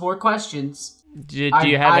 Lots more questions. Do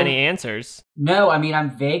you have any answers? No, I mean, I'm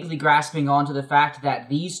vaguely grasping onto the fact that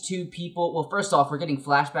these two people... Well, first off, we're getting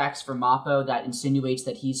flashbacks from Mappo that insinuates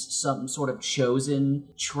that he's some sort of chosen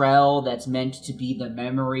Trell that's meant to be the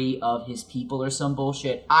memory of his people or some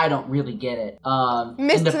bullshit. I don't really get it.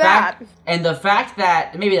 Missed that. And the fact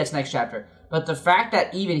that... Maybe that's next chapter. But the fact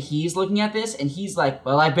that even he's looking at this and he's like,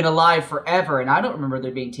 well, I've been alive forever and I don't remember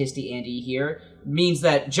there being Tisty Andy here, means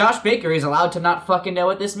that Josh Baker is allowed to not fucking know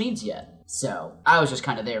what this means yet. So, I was just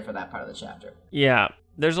kind of there for that part of the chapter. Yeah,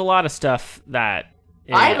 there's a lot of stuff that...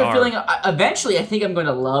 I have a feeling, eventually, I think I'm going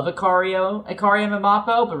to love Ikariam and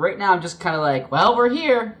Mappo, but right now I'm just kind of like, well, we're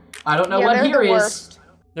here. I don't know what here is.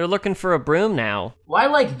 They're looking for a broom now. Well, I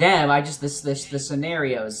like them, the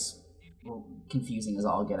scenario's confusing as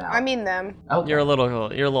all get out. I mean them. Okay. You're a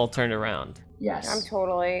little turned around. Yes. I'm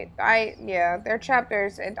totally, their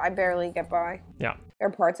chapters, I barely get by. Yeah.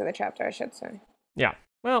 They're parts of the chapter, I should say. Yeah,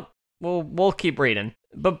 well... We'll keep reading.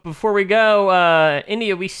 But before we go,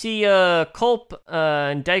 India, we see Culp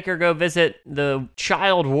and Diker go visit the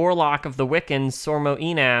child warlock of the Wiccans, Sormo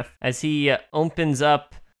Enath, as he opens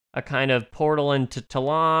up a kind of portal into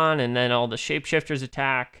Talon, and then all the shapeshifters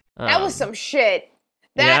attack. That was some shit.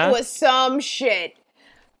 That was some shit.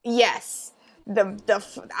 Yes.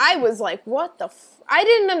 I was like, what the I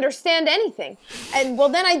didn't understand anything. And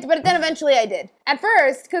but then eventually I did. At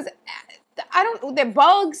first, because... the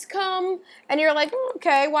bugs come, and you're like,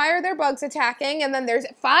 okay, why are there bugs attacking? And then there's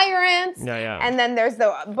fire ants, and then there's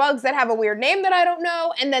the bugs that have a weird name that I don't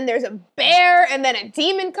know, and then there's a bear, and then a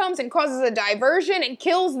demon comes and causes a diversion and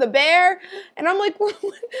kills the bear, and I'm like,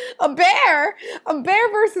 a bear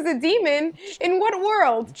versus a demon? In what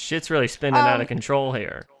world? Shit's really spinning out of control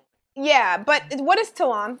here. Yeah, but what is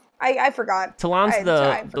Talon? I forgot. Talon's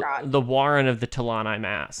the Warren of the Talani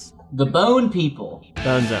Mass. The Bone People.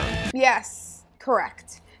 Bone Zone. Yes,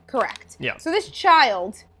 correct. Yeah. So this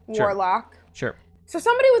child warlock. Sure. So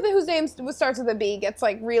somebody whose name starts with a B gets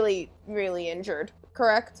like really, really injured.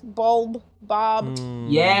 Correct? Bob.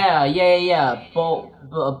 Yeah. Bolt.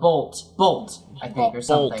 I think, or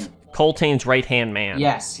something. Coltane's right-hand man.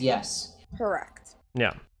 Yes. Correct.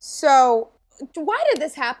 Yeah. So why did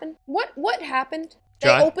this happen? What happened? They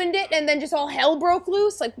opened it and then just all hell broke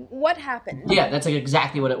loose? Like, what happened? Yeah, that's like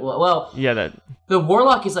exactly what it was. Well, the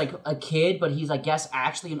warlock is like a kid, but he's, I guess,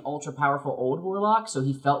 actually an ultra-powerful old warlock, so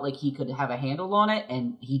he felt like he could have a handle on it,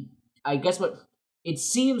 and it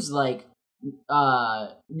seems like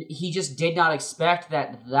he just did not expect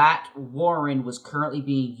that Warren was currently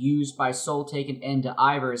being used by Soul Taken and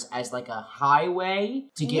Ivers as like a highway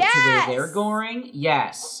to get to where they're going.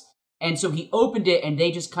 Yes. And so he opened it, and they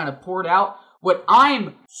just kind of poured out. What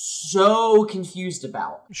I'm so confused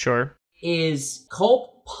about is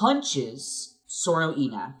Culp punches Sorno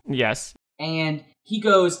Enath. Yes. And he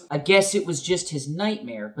goes, I guess it was just his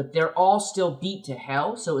nightmare, but they're all still beat to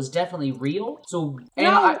hell, so it's definitely real. So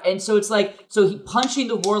so it's like, so he punching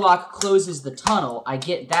the warlock closes the tunnel. I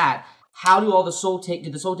get that. How do all did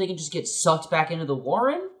the Soul Taken just get sucked back into the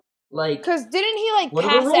Warren? Like, because didn't he like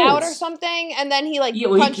pass out or something, and then he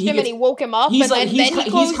punched him and he woke him up, he's kind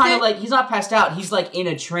of like, he's not passed out, he's like in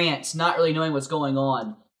a trance, not really knowing what's going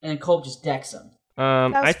on, and Culp just decks him.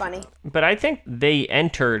 That was funny. But I think they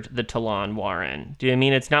entered the Talon Warren. Do you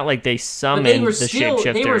mean it's not like they summoned the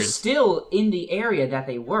shapeshifters? They were still in the area that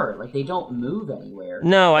they were. Like, they don't move anywhere.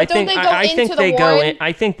 No, I think they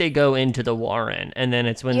go into the Warren, and then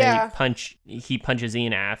it's when he punches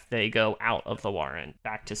Enath, they go out of the Warren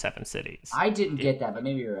back to Seven Cities. I didn't get that, but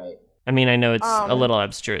maybe you're right. I mean, I know it's a little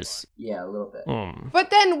abstruse. Yeah, a little bit.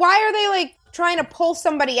 But then why are they like trying to pull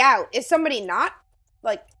somebody out? Is somebody not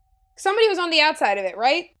like? Somebody was on the outside of it,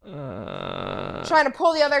 right? Trying to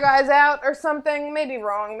pull the other guys out or something. Maybe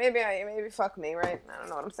wrong. Maybe fuck me, right? I don't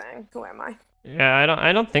know what I'm saying. Who am I? Yeah,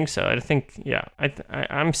 I don't think so. I think,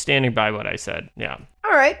 I'm standing by what I said. Yeah.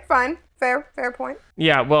 All right, fine. Fair point.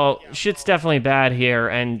 Yeah, well, shit's definitely bad here,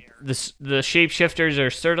 and the shapeshifters are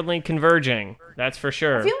certainly converging. That's for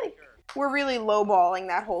sure. I feel like we're really lowballing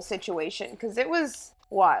that whole situation, because it was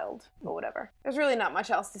wild, but whatever. There's really not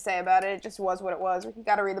much else to say about it. It just was what it was. We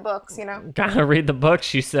gotta read the books, you know? Gotta read the books,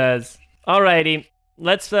 she says. Alrighty,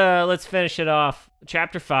 let's finish it off.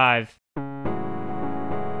 Chapter 5.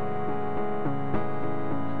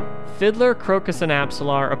 Fiddler, Crocus, and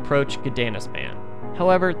Apsalar approach Gdanispan.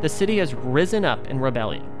 However, the city has risen up in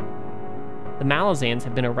rebellion. The Malazans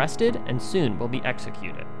have been arrested and soon will be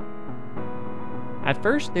executed. At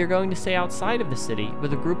first, they're going to stay outside of the city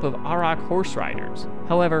with a group of Arak horse riders.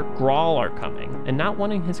 However, Grawl are coming, and not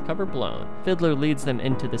wanting his cover blown, Fiddler leads them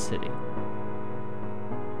into the city.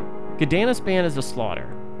 Gdanispan is a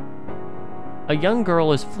slaughter. a young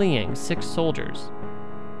girl is fleeing 6 soldiers.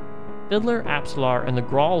 Fiddler, Apsalar, and the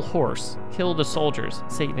Grawl horse kill the soldiers,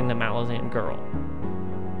 saving the Malazan girl.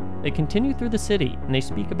 They continue through the city, and they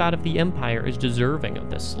speak about if the Empire is deserving of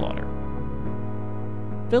this slaughter.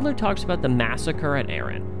 Fiddler talks about the massacre at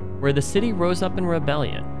Erin, where the city rose up in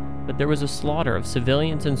rebellion, but there was a slaughter of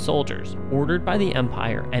civilians and soldiers ordered by the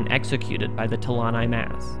Empire and executed by the Talani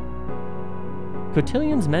Mass.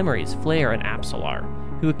 Cotillion's memories flare in Apsalar,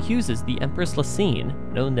 who accuses the Empress Lysine,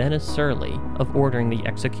 known then as Surly, of ordering the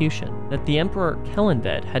execution, that the Emperor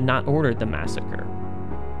Kellanved had not ordered the massacre.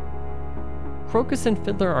 Crocus and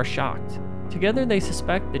Fiddler are shocked. Together they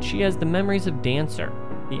suspect that she has the memories of Dancer,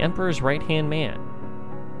 the Emperor's right-hand man.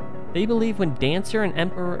 They believe when Dancer and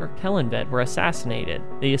Emperor Kellanved were assassinated,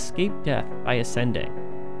 they escaped death by ascending.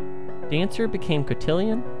 Dancer became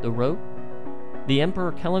Cotillion, the Rope. The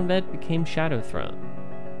Emperor Kellanved became Shadowthrone.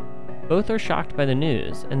 Both are shocked by the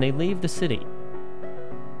news, and they leave the city.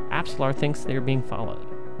 Apsalar thinks they are being followed.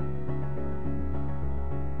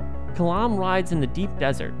 Kalam rides in the deep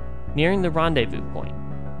desert, nearing the rendezvous point.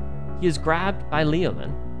 He is grabbed by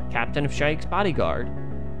Leoman, captain of Shaikh's bodyguard.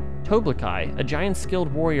 Toblakai, a giant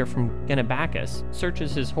skilled warrior from Genebakis,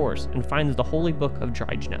 searches his horse and finds the holy book of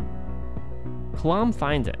Drijna. Kalam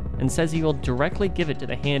finds it and says he will directly give it to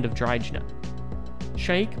the hand of Drijna.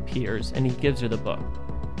 Shaikh appears and he gives her the book.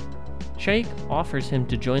 Shaikh offers him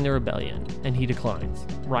to join the rebellion, and he declines,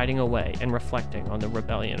 riding away and reflecting on the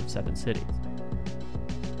rebellion of 7 cities.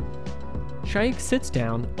 Shaikh sits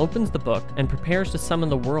down, opens the book, and prepares to summon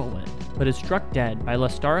the whirlwind, but is struck dead by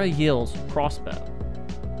Lestara Yil's crossbow.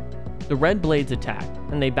 The Red Blades attack,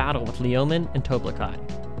 and they battle with Leoman and Toblakai.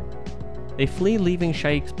 They flee, leaving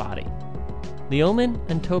Shaikh's body. Leoman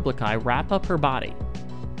and Toblakai wrap up her body.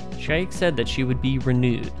 Shaikh said that she would be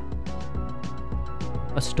renewed.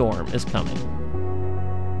 A storm is coming.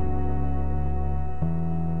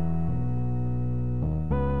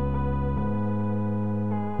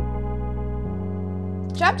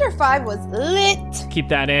 Chapter 5 was lit. Keep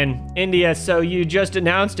that in. India, so you just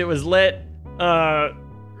announced it was lit. What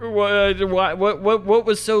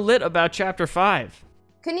was so lit about Chapter 5?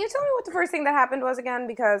 Can you tell me what the first thing that happened was again?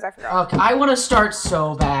 Because I forgot. Okay, I want to start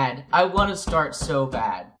so bad.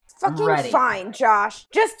 Fucking Ready. fine, Josh.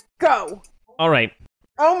 Just go. All right.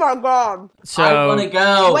 Oh my god. So, I want to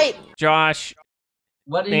go. Wait. Josh.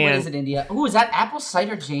 What is it, India? Ooh, is that apple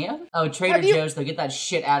cider jam? Oh, Trader Have you- Joe's, though. Get that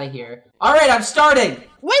shit out of here. All right, I'm starting.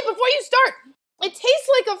 Wait, before you start. It tastes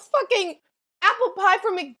like a fucking apple pie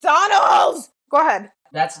from McDonald's. Go ahead.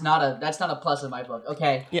 That's not a plus in my book.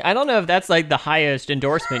 Okay. Yeah, I don't know if that's like the highest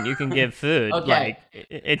endorsement you can give food. Okay. Like,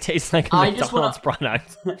 it tastes like a I just McDonald's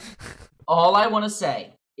product. All I want to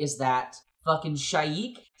say is that fucking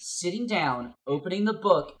Shaikh sitting down, opening the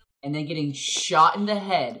book, and then getting shot in the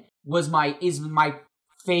head is my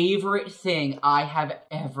favorite thing I have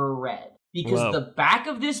ever read. Because Whoa. the back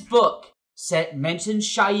of this book mentions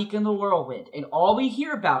Shaikh and the whirlwind, and all we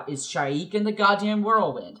hear about is Shaikh and the goddamn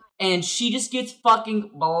whirlwind. And she just gets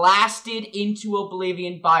fucking blasted into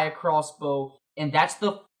oblivion by a crossbow, and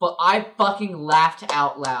I fucking laughed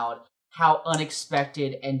out loud how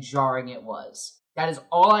unexpected and jarring it was. That is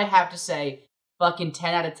all I have to say. Fucking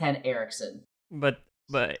 10 out of 10 Erickson. But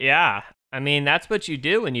yeah, I mean, that's what you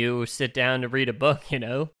do when you sit down to read a book, you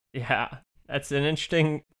know? Yeah, that's an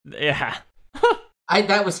interesting, yeah.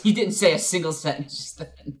 He didn't say a single sentence just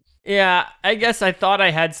then. Yeah, I guess I thought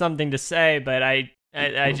I had something to say, but I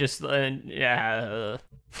just, yeah.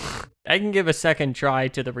 I can give a second try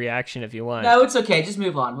to the reaction if you want. No, it's okay. Just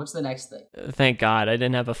move on. What's the next thing? Thank God, I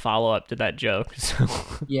didn't have a follow-up to that joke. So.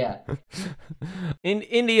 Yeah. In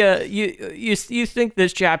India, you think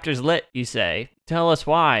this chapter's lit, you say. Tell us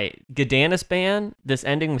why. Gadanis ban, this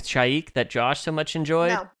ending with Shaikh that Josh so much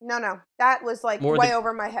enjoyed? No. That was like More way the-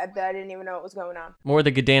 over my head that I didn't even know what was going on. More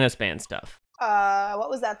the Gadanis ban stuff. What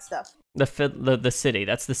was that stuff? The city.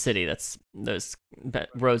 That's the city. That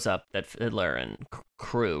rose up that Fiddler and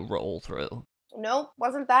crew roll through. Nope,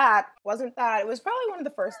 wasn't that. It was probably one of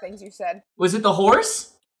the first things you said. Was it the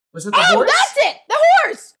horse? Was it the Oh, horse? that's it! The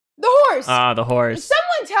horse! The horse! Ah, the horse.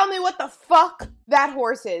 Someone tell me what the fuck that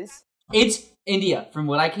horse is. It's India, from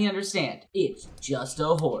what I can understand. It's just a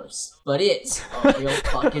horse, but it's a real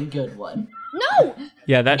fucking good one. No!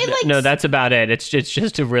 Yeah, It, that's about it. It's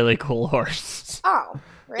just a really cool horse. Oh,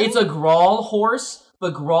 really? It's a Grawl horse,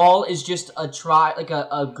 but Grawl is just a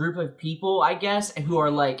group of people, I guess, who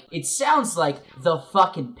are like, it sounds like the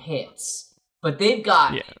fucking pits, but they've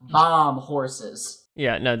got bomb horses.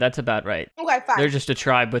 Yeah, no, that's about right. Okay, fine. They're just a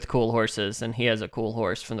tribe with cool horses, and he has a cool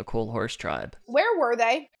horse from the cool horse tribe. Where were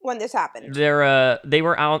they when this happened? They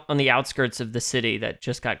were out on the outskirts of the city that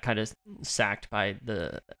just got kind of sacked by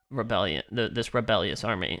the rebellion, this rebellious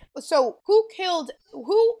army. So who killed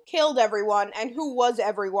everyone, and who was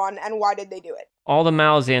everyone, and why did they do it? All the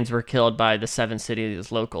Malazans were killed by the 7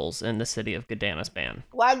 cities locals in the city of Gdanisban.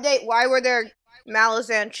 Why were there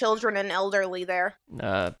Malazan children and elderly there?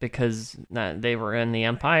 Because they were in the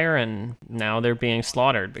Empire, and now they're being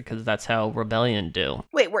slaughtered because that's how rebellion do.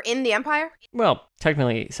 Wait, we're in the Empire? Well,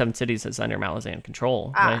 technically, 7 cities is under Malazan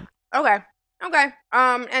control, right? Okay.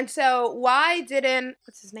 And so why didn't,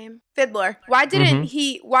 what's his name? Fiddler. Why did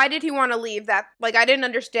he want to leave that? Like, I didn't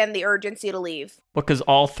understand the urgency to leave. Because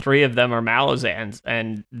all 3 of them are Malazans,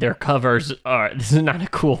 and their covers are, this is not a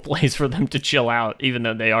cool place for them to chill out, even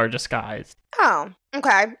though they are disguised. Oh,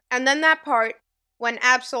 okay. And then that part, when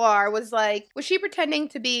Absalar was like, was she pretending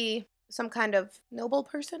to be some kind of noble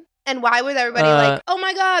person? And why was everybody like, oh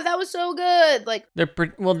my god, that was so good? Like, they're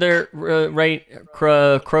right.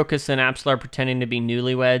 Crocus and Absalar pretending to be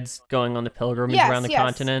newlyweds, going on the pilgrimage around the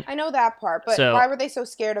continent. I know that part, but why were they so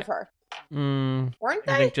scared of her? Weren't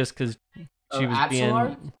they? I think just because she was Absalar?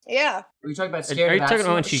 being. Yeah. Are you talking about scared? Are you talking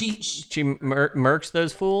about when she murks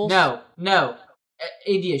those fools? No.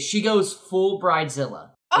 India, she goes full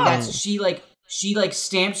Bridezilla. Oh. She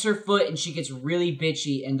stamps her foot and she gets really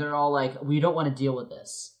bitchy, and they're all like, we don't want to deal with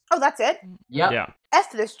this. Oh, that's it? Yep. Yeah.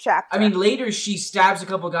 F this chapter. I mean, later she stabs a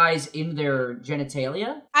couple guys in their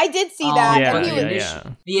genitalia. I did see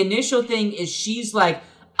that. The initial thing is she's like,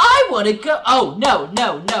 I want to go. Oh,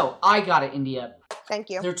 no. I got it, India. Thank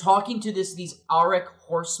you. They're talking to these Auric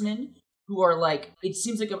horsemen who are like, it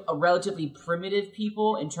seems like a relatively primitive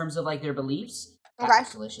people in terms of like their beliefs. Okay.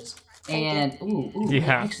 That's delicious. And,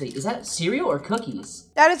 actually, is that cereal or cookies?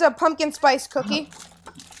 That is a pumpkin spice cookie.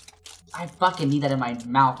 I fucking need that in my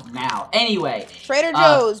mouth now. Anyway. Trader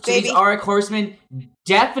Joe's, baby. These Auric horsemen,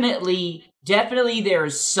 definitely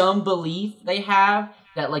there's some belief they have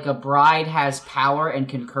that, like, a bride has power and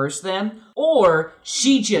can curse them. Or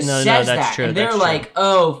she just says that. True, and they're like,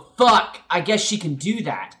 oh, fuck, I guess she can do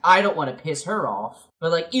that. I don't want to piss her off.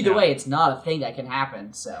 But, like, either way, it's not a thing that can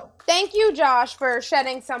happen, so. Thank you, Josh, for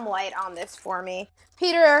shedding some light on this for me.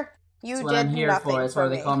 Peter, you did nothing for me. That's what I'm here for. That's why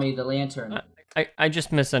they call me the Lantern. I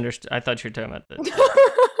just misunderstood. I thought you were talking about this.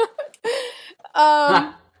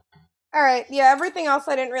 All right. Yeah, everything else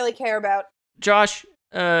I didn't really care about. Josh,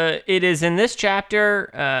 it is in this chapter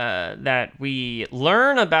that we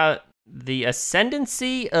learn about the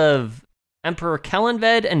ascendancy of Emperor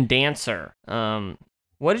Kellanved and Dancer.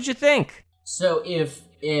 What did you think? So if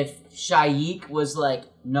Shaik was like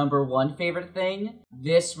 #1 favorite thing,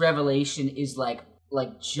 this revelation is like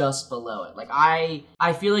just below it. Like I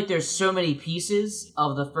feel like there's so many pieces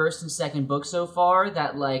of the first and second book so far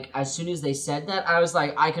that like as soon as they said that, I was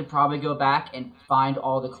like, I could probably go back and find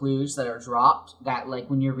all the clues that are dropped that like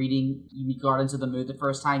when you're reading Gardens of the Moon the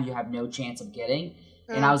first time you have no chance of getting.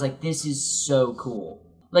 And I was like, this is so cool.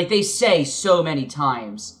 Like they say so many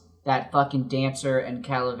times that fucking Dancer and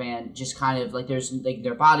Caliban just kind of like there's like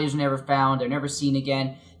their bodies are never found, they're never seen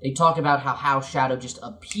again. They talk about how House Shadow just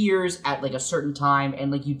appears at like a certain time,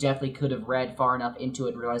 and like you definitely could have read far enough into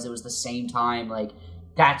it and realized it was the same time. Like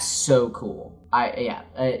that's so cool.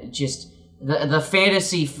 Just the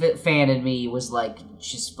fantasy fan in me was like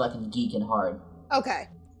just fucking geeking hard. Okay.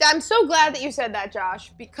 I'm so glad that you said that,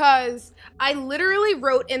 Josh, because I literally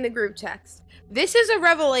wrote in the group text, this is a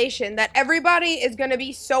revelation that everybody is going to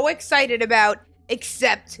be so excited about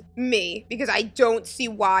except me, because I don't see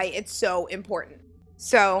why it's so important.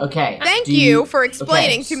 So, thank you for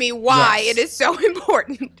explaining to me why it is so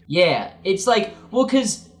important. Yeah, it's like, well,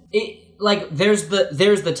 because it like there's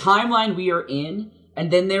the timeline we are in, and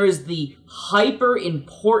then there is the hyper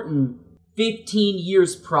important 15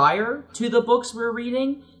 years prior to the books we're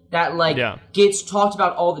reading that like gets talked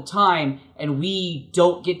about all the time, and we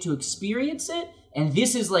don't get to experience it. And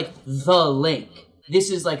this is like the link. This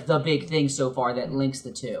is like the big thing so far that links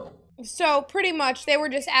the two. So pretty much they were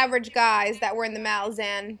just average guys that were in the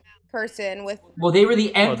Malazan person with. Well, they were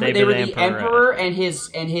the emperor. They were the emperor and his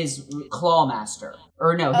clawmaster,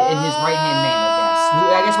 or no, and his right hand man.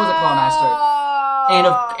 I guess was a clawmaster.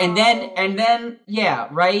 And then yeah,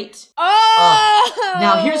 right. Oh,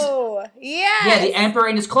 now here's the emperor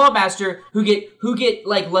and his clawmaster who get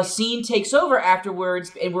like Lasine takes over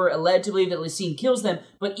afterwards, and we're led to believe that Lasine kills them.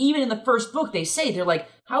 But even in the first book, they're like,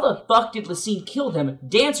 how the fuck did Lasine kill them?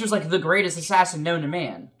 Dancer's like the greatest assassin known to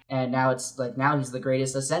man, and now it's like now he's the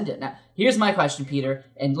greatest ascendant. Now here's my question, Peter,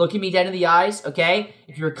 and look at me dead in the eyes, okay?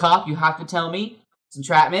 If you're a cop, you have to tell me it's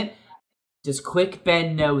entrapment. Does Quick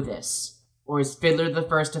Ben know this? Or is Fiddler the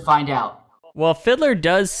first to find out? Well, Fiddler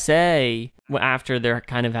does say, after they're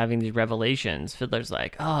kind of having these revelations, Fiddler's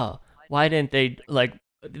like, oh, why didn't they, like,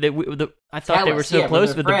 I thought they were so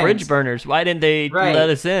close with the bridge burners. Why didn't they let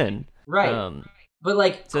us in? Right. But,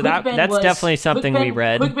 like, so that's definitely something we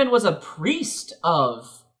read. Quick Ben was a priest of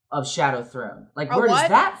Shadow Throne. Like, where does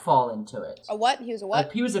that fall into it? A what? He was a what?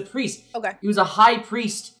 Like, he was a priest. Okay. He was a high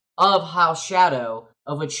priest of House Shadow,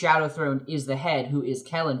 of which Shadow Throne is the head, who is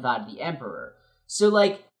Kellanvad, the Emperor. So,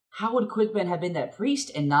 like, how would Quick Ben have been that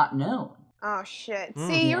priest and not known? Oh, shit.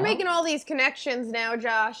 See, you're making all these connections now,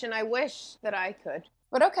 Josh, and I wish that I could.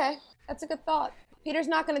 But okay, that's a good thought. Peter's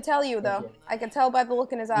not going to tell you, though. I can tell by the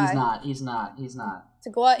look in his eye. He's not. It's a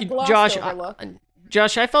glossed over look.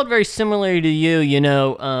 Josh, I felt very similarly to you. You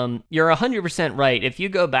know, you're 100% right. If you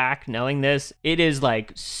go back knowing this, it is,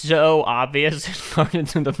 like, so obvious in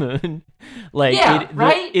Gardens of the Moon. Like,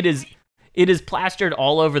 right? It is plastered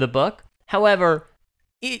all over the book. However,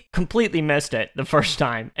 it completely missed it the first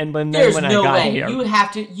time, and when I got here, you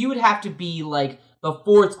would have to be like the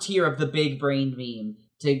fourth tier of the big brain meme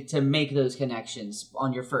to make those connections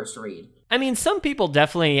on your first read. I mean, some people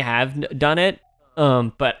definitely have done it,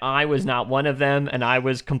 but I was not one of them, and I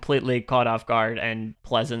was completely caught off guard and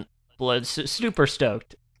super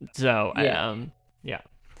stoked. So, yeah,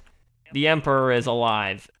 the Emperor is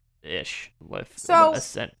alive-ish Why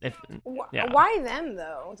them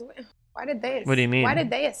though? Why did they? What do you mean? Why did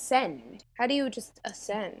they ascend? How do you just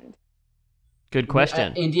ascend? Good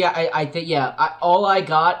question. India, I think, all I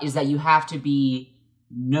got is that you have to be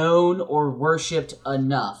known or worshipped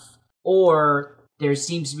enough, or there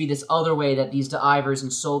seems to be this other way that these D'Ivers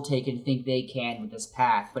and Soul Taken think they can with this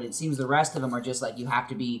path, but it seems the rest of them are just like, you have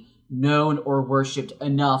to be known or worshipped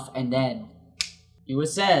enough, and then you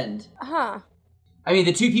ascend. Huh. I mean,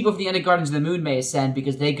 the two people from the end of Gardens of the Moon may ascend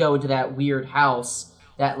because they go into that weird house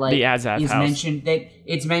that, like, the Azaz house.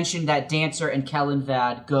 It's mentioned that Dancer and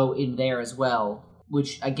Kellanvad go in there as well,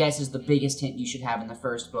 which I guess is the biggest hint you should have in the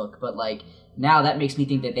first book. But, like, now that makes me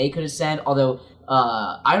think that they could ascend, although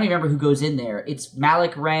I don't even remember who goes in there. It's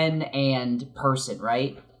Malak Ren and Person,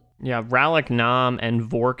 right? Yeah, Ralak Nam and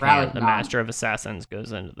Vorkan, the Master of Assassins,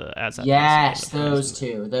 goes into the Azaz Yes, those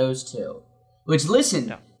two. Which, listen...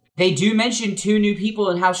 Yeah. They do mention two new people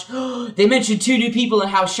in House... They mentioned two new people in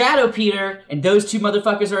House Shadow, Peter, and those two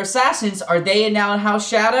motherfuckers are assassins. Are they now in House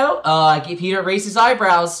Shadow? Peter raised his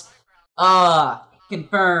eyebrows.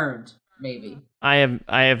 Confirmed. Maybe. I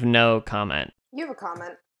have no comment. You have a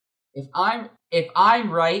comment. If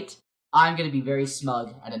I'm right, I'm gonna be very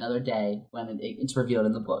smug at another day when it's revealed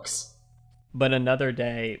in the books. But another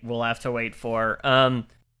day we'll have to wait for.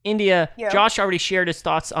 India, Josh already shared his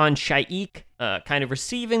thoughts on Shaik, kind of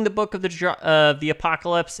receiving the Book of the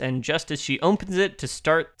Apocalypse, and just as she opens it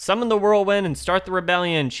to summon the whirlwind and start the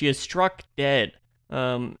rebellion, she is struck dead.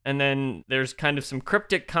 And then there's kind of some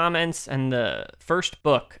cryptic comments, and the first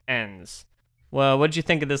book ends. Well, what did you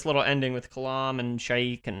think of this little ending with Kalam and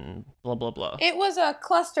Shaik and blah, blah, blah? It was a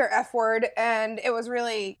cluster F word, and it was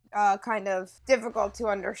really kind of difficult to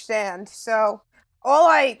understand, so...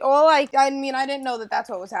 I didn't know that that's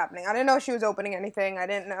what was happening. I didn't know she was opening anything. I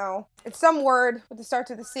didn't know. It's some word with the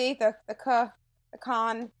starts with the C, the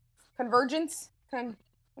convergence. What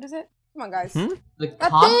is it? Come on, guys. The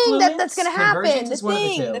that thing that's going to happen. The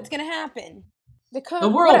thing that's going to happen. The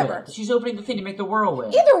whirlwind. Whatever. She's opening the thing to make the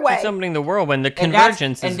whirlwind. Either way. She's opening the whirlwind. The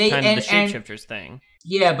convergence is kind of the shapeshifters thing.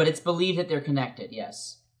 Yeah, but it's believed that they're connected,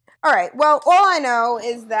 yes. All right. Well, all I know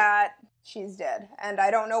is that she's dead, and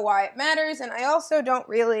I don't know why it matters, and I also don't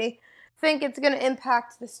really think it's going to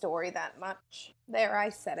impact the story that much. There, I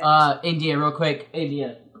said it. India, real quick.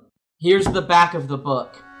 India. Here's the back of the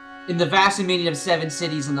book. In the vast dominion of 7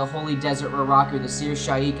 cities in the holy desert Raraku, the seer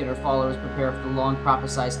Shaik and her followers prepare for the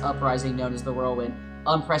long-prophesied uprising known as the Whirlwind.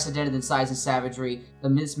 Unprecedented in size and savagery, the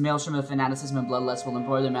maelstrom of fanaticism and bloodlust will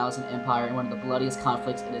embroil their malice and empire in one of the bloodiest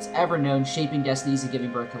conflicts it has ever known, shaping destinies and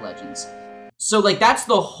giving birth to legends. So, like, that's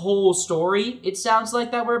the whole story, it sounds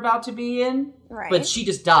like, that we're about to be in. Right. But she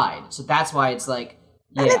just died, so that's why it's like,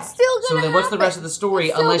 yeah. And it's still gonna happen. So then what's the rest of the story?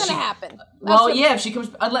 It's still unless gonna she... happen. If she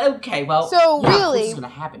comes... Okay, well... So, really... This is gonna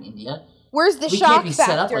happen, India. Where's the shock factor? We can't be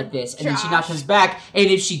factor, set up like this, and then she Josh? not comes back. And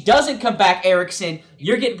if she doesn't come back, Erickson,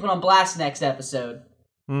 you're getting put on blast next episode.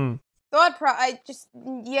 Battle.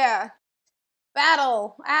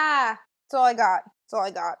 That's all I got.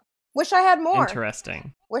 Wish I had more.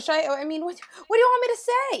 Interesting. What do you want me to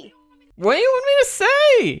say? What do you want me to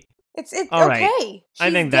say? It's all okay. Right. I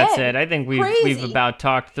think that's it. I think we've about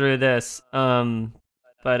talked through this. But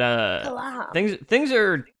things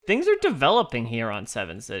things are developing here on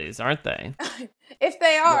Seven Cities, aren't they? If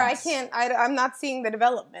they are, Yes. I'm not seeing the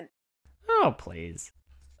development. Oh, please.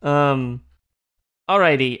 Alrighty.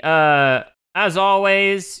 As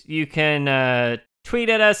always, you can tweet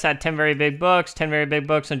at us at 10 Very Big Books, 10 Very Big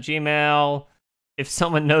Books on Gmail. If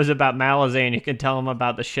someone knows about Malazane, you can tell them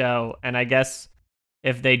about the show. And I guess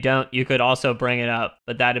if they don't, you could also bring it up,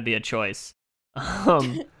 but that'd be a choice.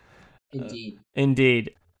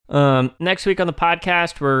 Indeed. Next week on the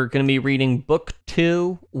podcast, we're going to be reading Book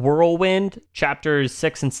 2, Whirlwind, chapters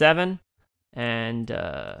 6 and 7. And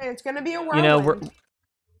it's going to be a whirlwind.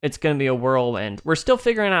 It's going to be a whirlwind. We're still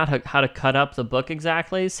figuring out how to cut up the book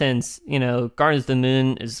exactly, since, Gardens of the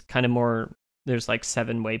Moon is kind of more, there's like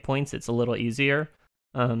 7 waypoints. It's a little easier.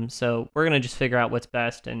 So we're going to just figure out what's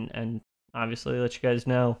best and obviously let you guys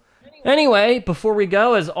know. Anyway, before we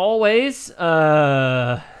go, as always,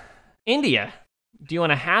 India, do you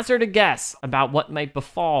want to hazard a guess about what might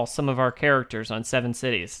befall some of our characters on Seven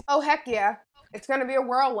Cities? Oh, heck yeah. It's going to be a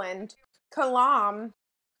whirlwind. Kalam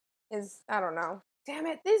is, I don't know. Damn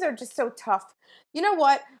it, these are just so tough. You know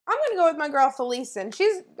what? I'm going to go with my girl Felicen.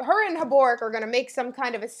 Her and Haborik are going to make some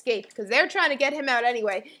kind of escape because they're trying to get him out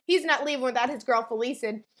anyway. He's not leaving without his girl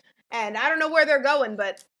Felicen. And I don't know where they're going,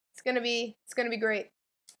 but it's going to be great.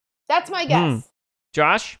 That's my guess.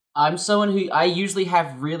 Josh? I'm someone who I usually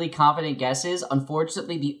have really confident guesses.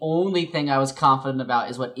 Unfortunately, the only thing I was confident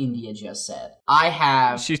about is what India just said.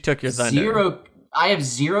 She took your thunder. I have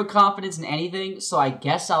zero confidence in anything, so I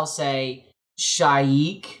guess I'll say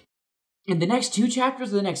Shaik. In the next 2 chapters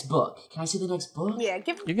of the next book. Can I say the next book? Yeah,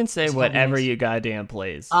 you can say whatever you goddamn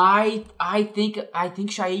please. I think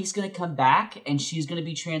Shaik's gonna come back and she's gonna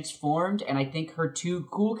be transformed, and I think her 2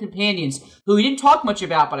 cool companions, who we didn't talk much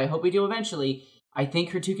about, but I hope we do eventually. I think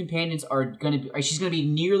her 2 companions she's gonna be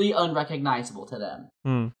nearly unrecognizable to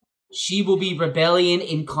them. She will be rebellion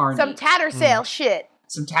incarnate. Some Tattersale shit.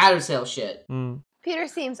 Some Tattersale shit. Peter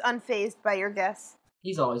seems unfazed by your guess.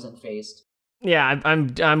 He's always unfazed. Yeah, I'm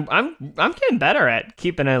getting better at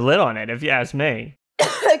keeping a lid on it, if you ask me.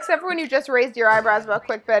 Except for when you just raised your eyebrows about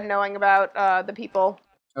QuickBed knowing about the people.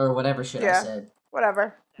 Or whatever shit I said.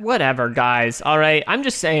 Whatever, guys. All right, I'm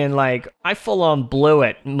just saying, I full-on blew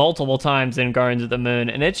it multiple times in Gardens of the Moon,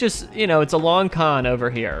 and it's just, it's a long con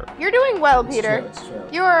over here. You're doing well, Peter. It's true.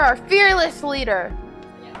 You are our fearless leader.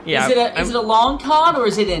 Yeah. Is it a long con, or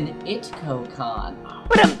is it an Itco con?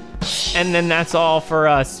 And then that's all for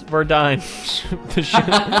us. We're done.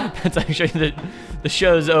 That's actually the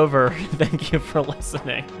show's over. Thank you for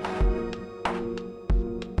listening.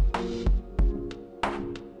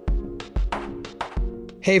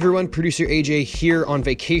 Hey everyone, producer AJ here on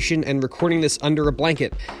vacation and recording this under a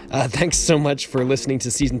blanket. Thanks so much for listening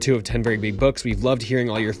to Season 2 of 10 Very Big Books. We've loved hearing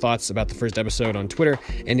all your thoughts about the first episode on Twitter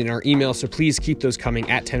and in our email, so please keep those coming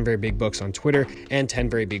at 10 Very Big Books on Twitter and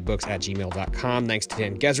 10verybigbooks@gmail.com. Thanks to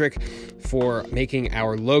Dan Gesrick for making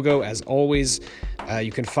our logo, as always.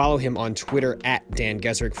 You can follow him on Twitter at Dan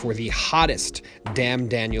Gesrick for the hottest Damn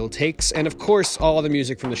Daniel takes. And of course, all the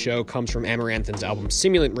music from the show comes from Amaranthin's album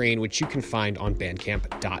Simulant Rain, which you can find on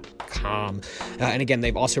bandcamp.com. And again,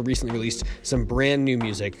 they've also recently released some brand new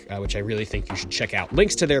music, which I really think you should check out.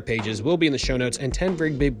 Links to their pages will be in the show notes, and 10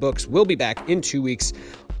 Very Big Books will be back in 2 weeks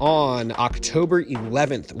on October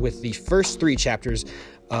 11th with the first 3 chapters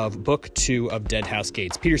of Book 2 of Dead House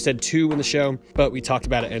Gates. Peter said 2 in the show, but we talked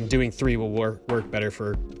about it, and doing 3 will work better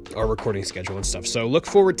for our recording schedule and stuff. So look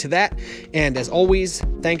forward to that, and as always,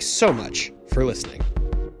 thanks so much for listening.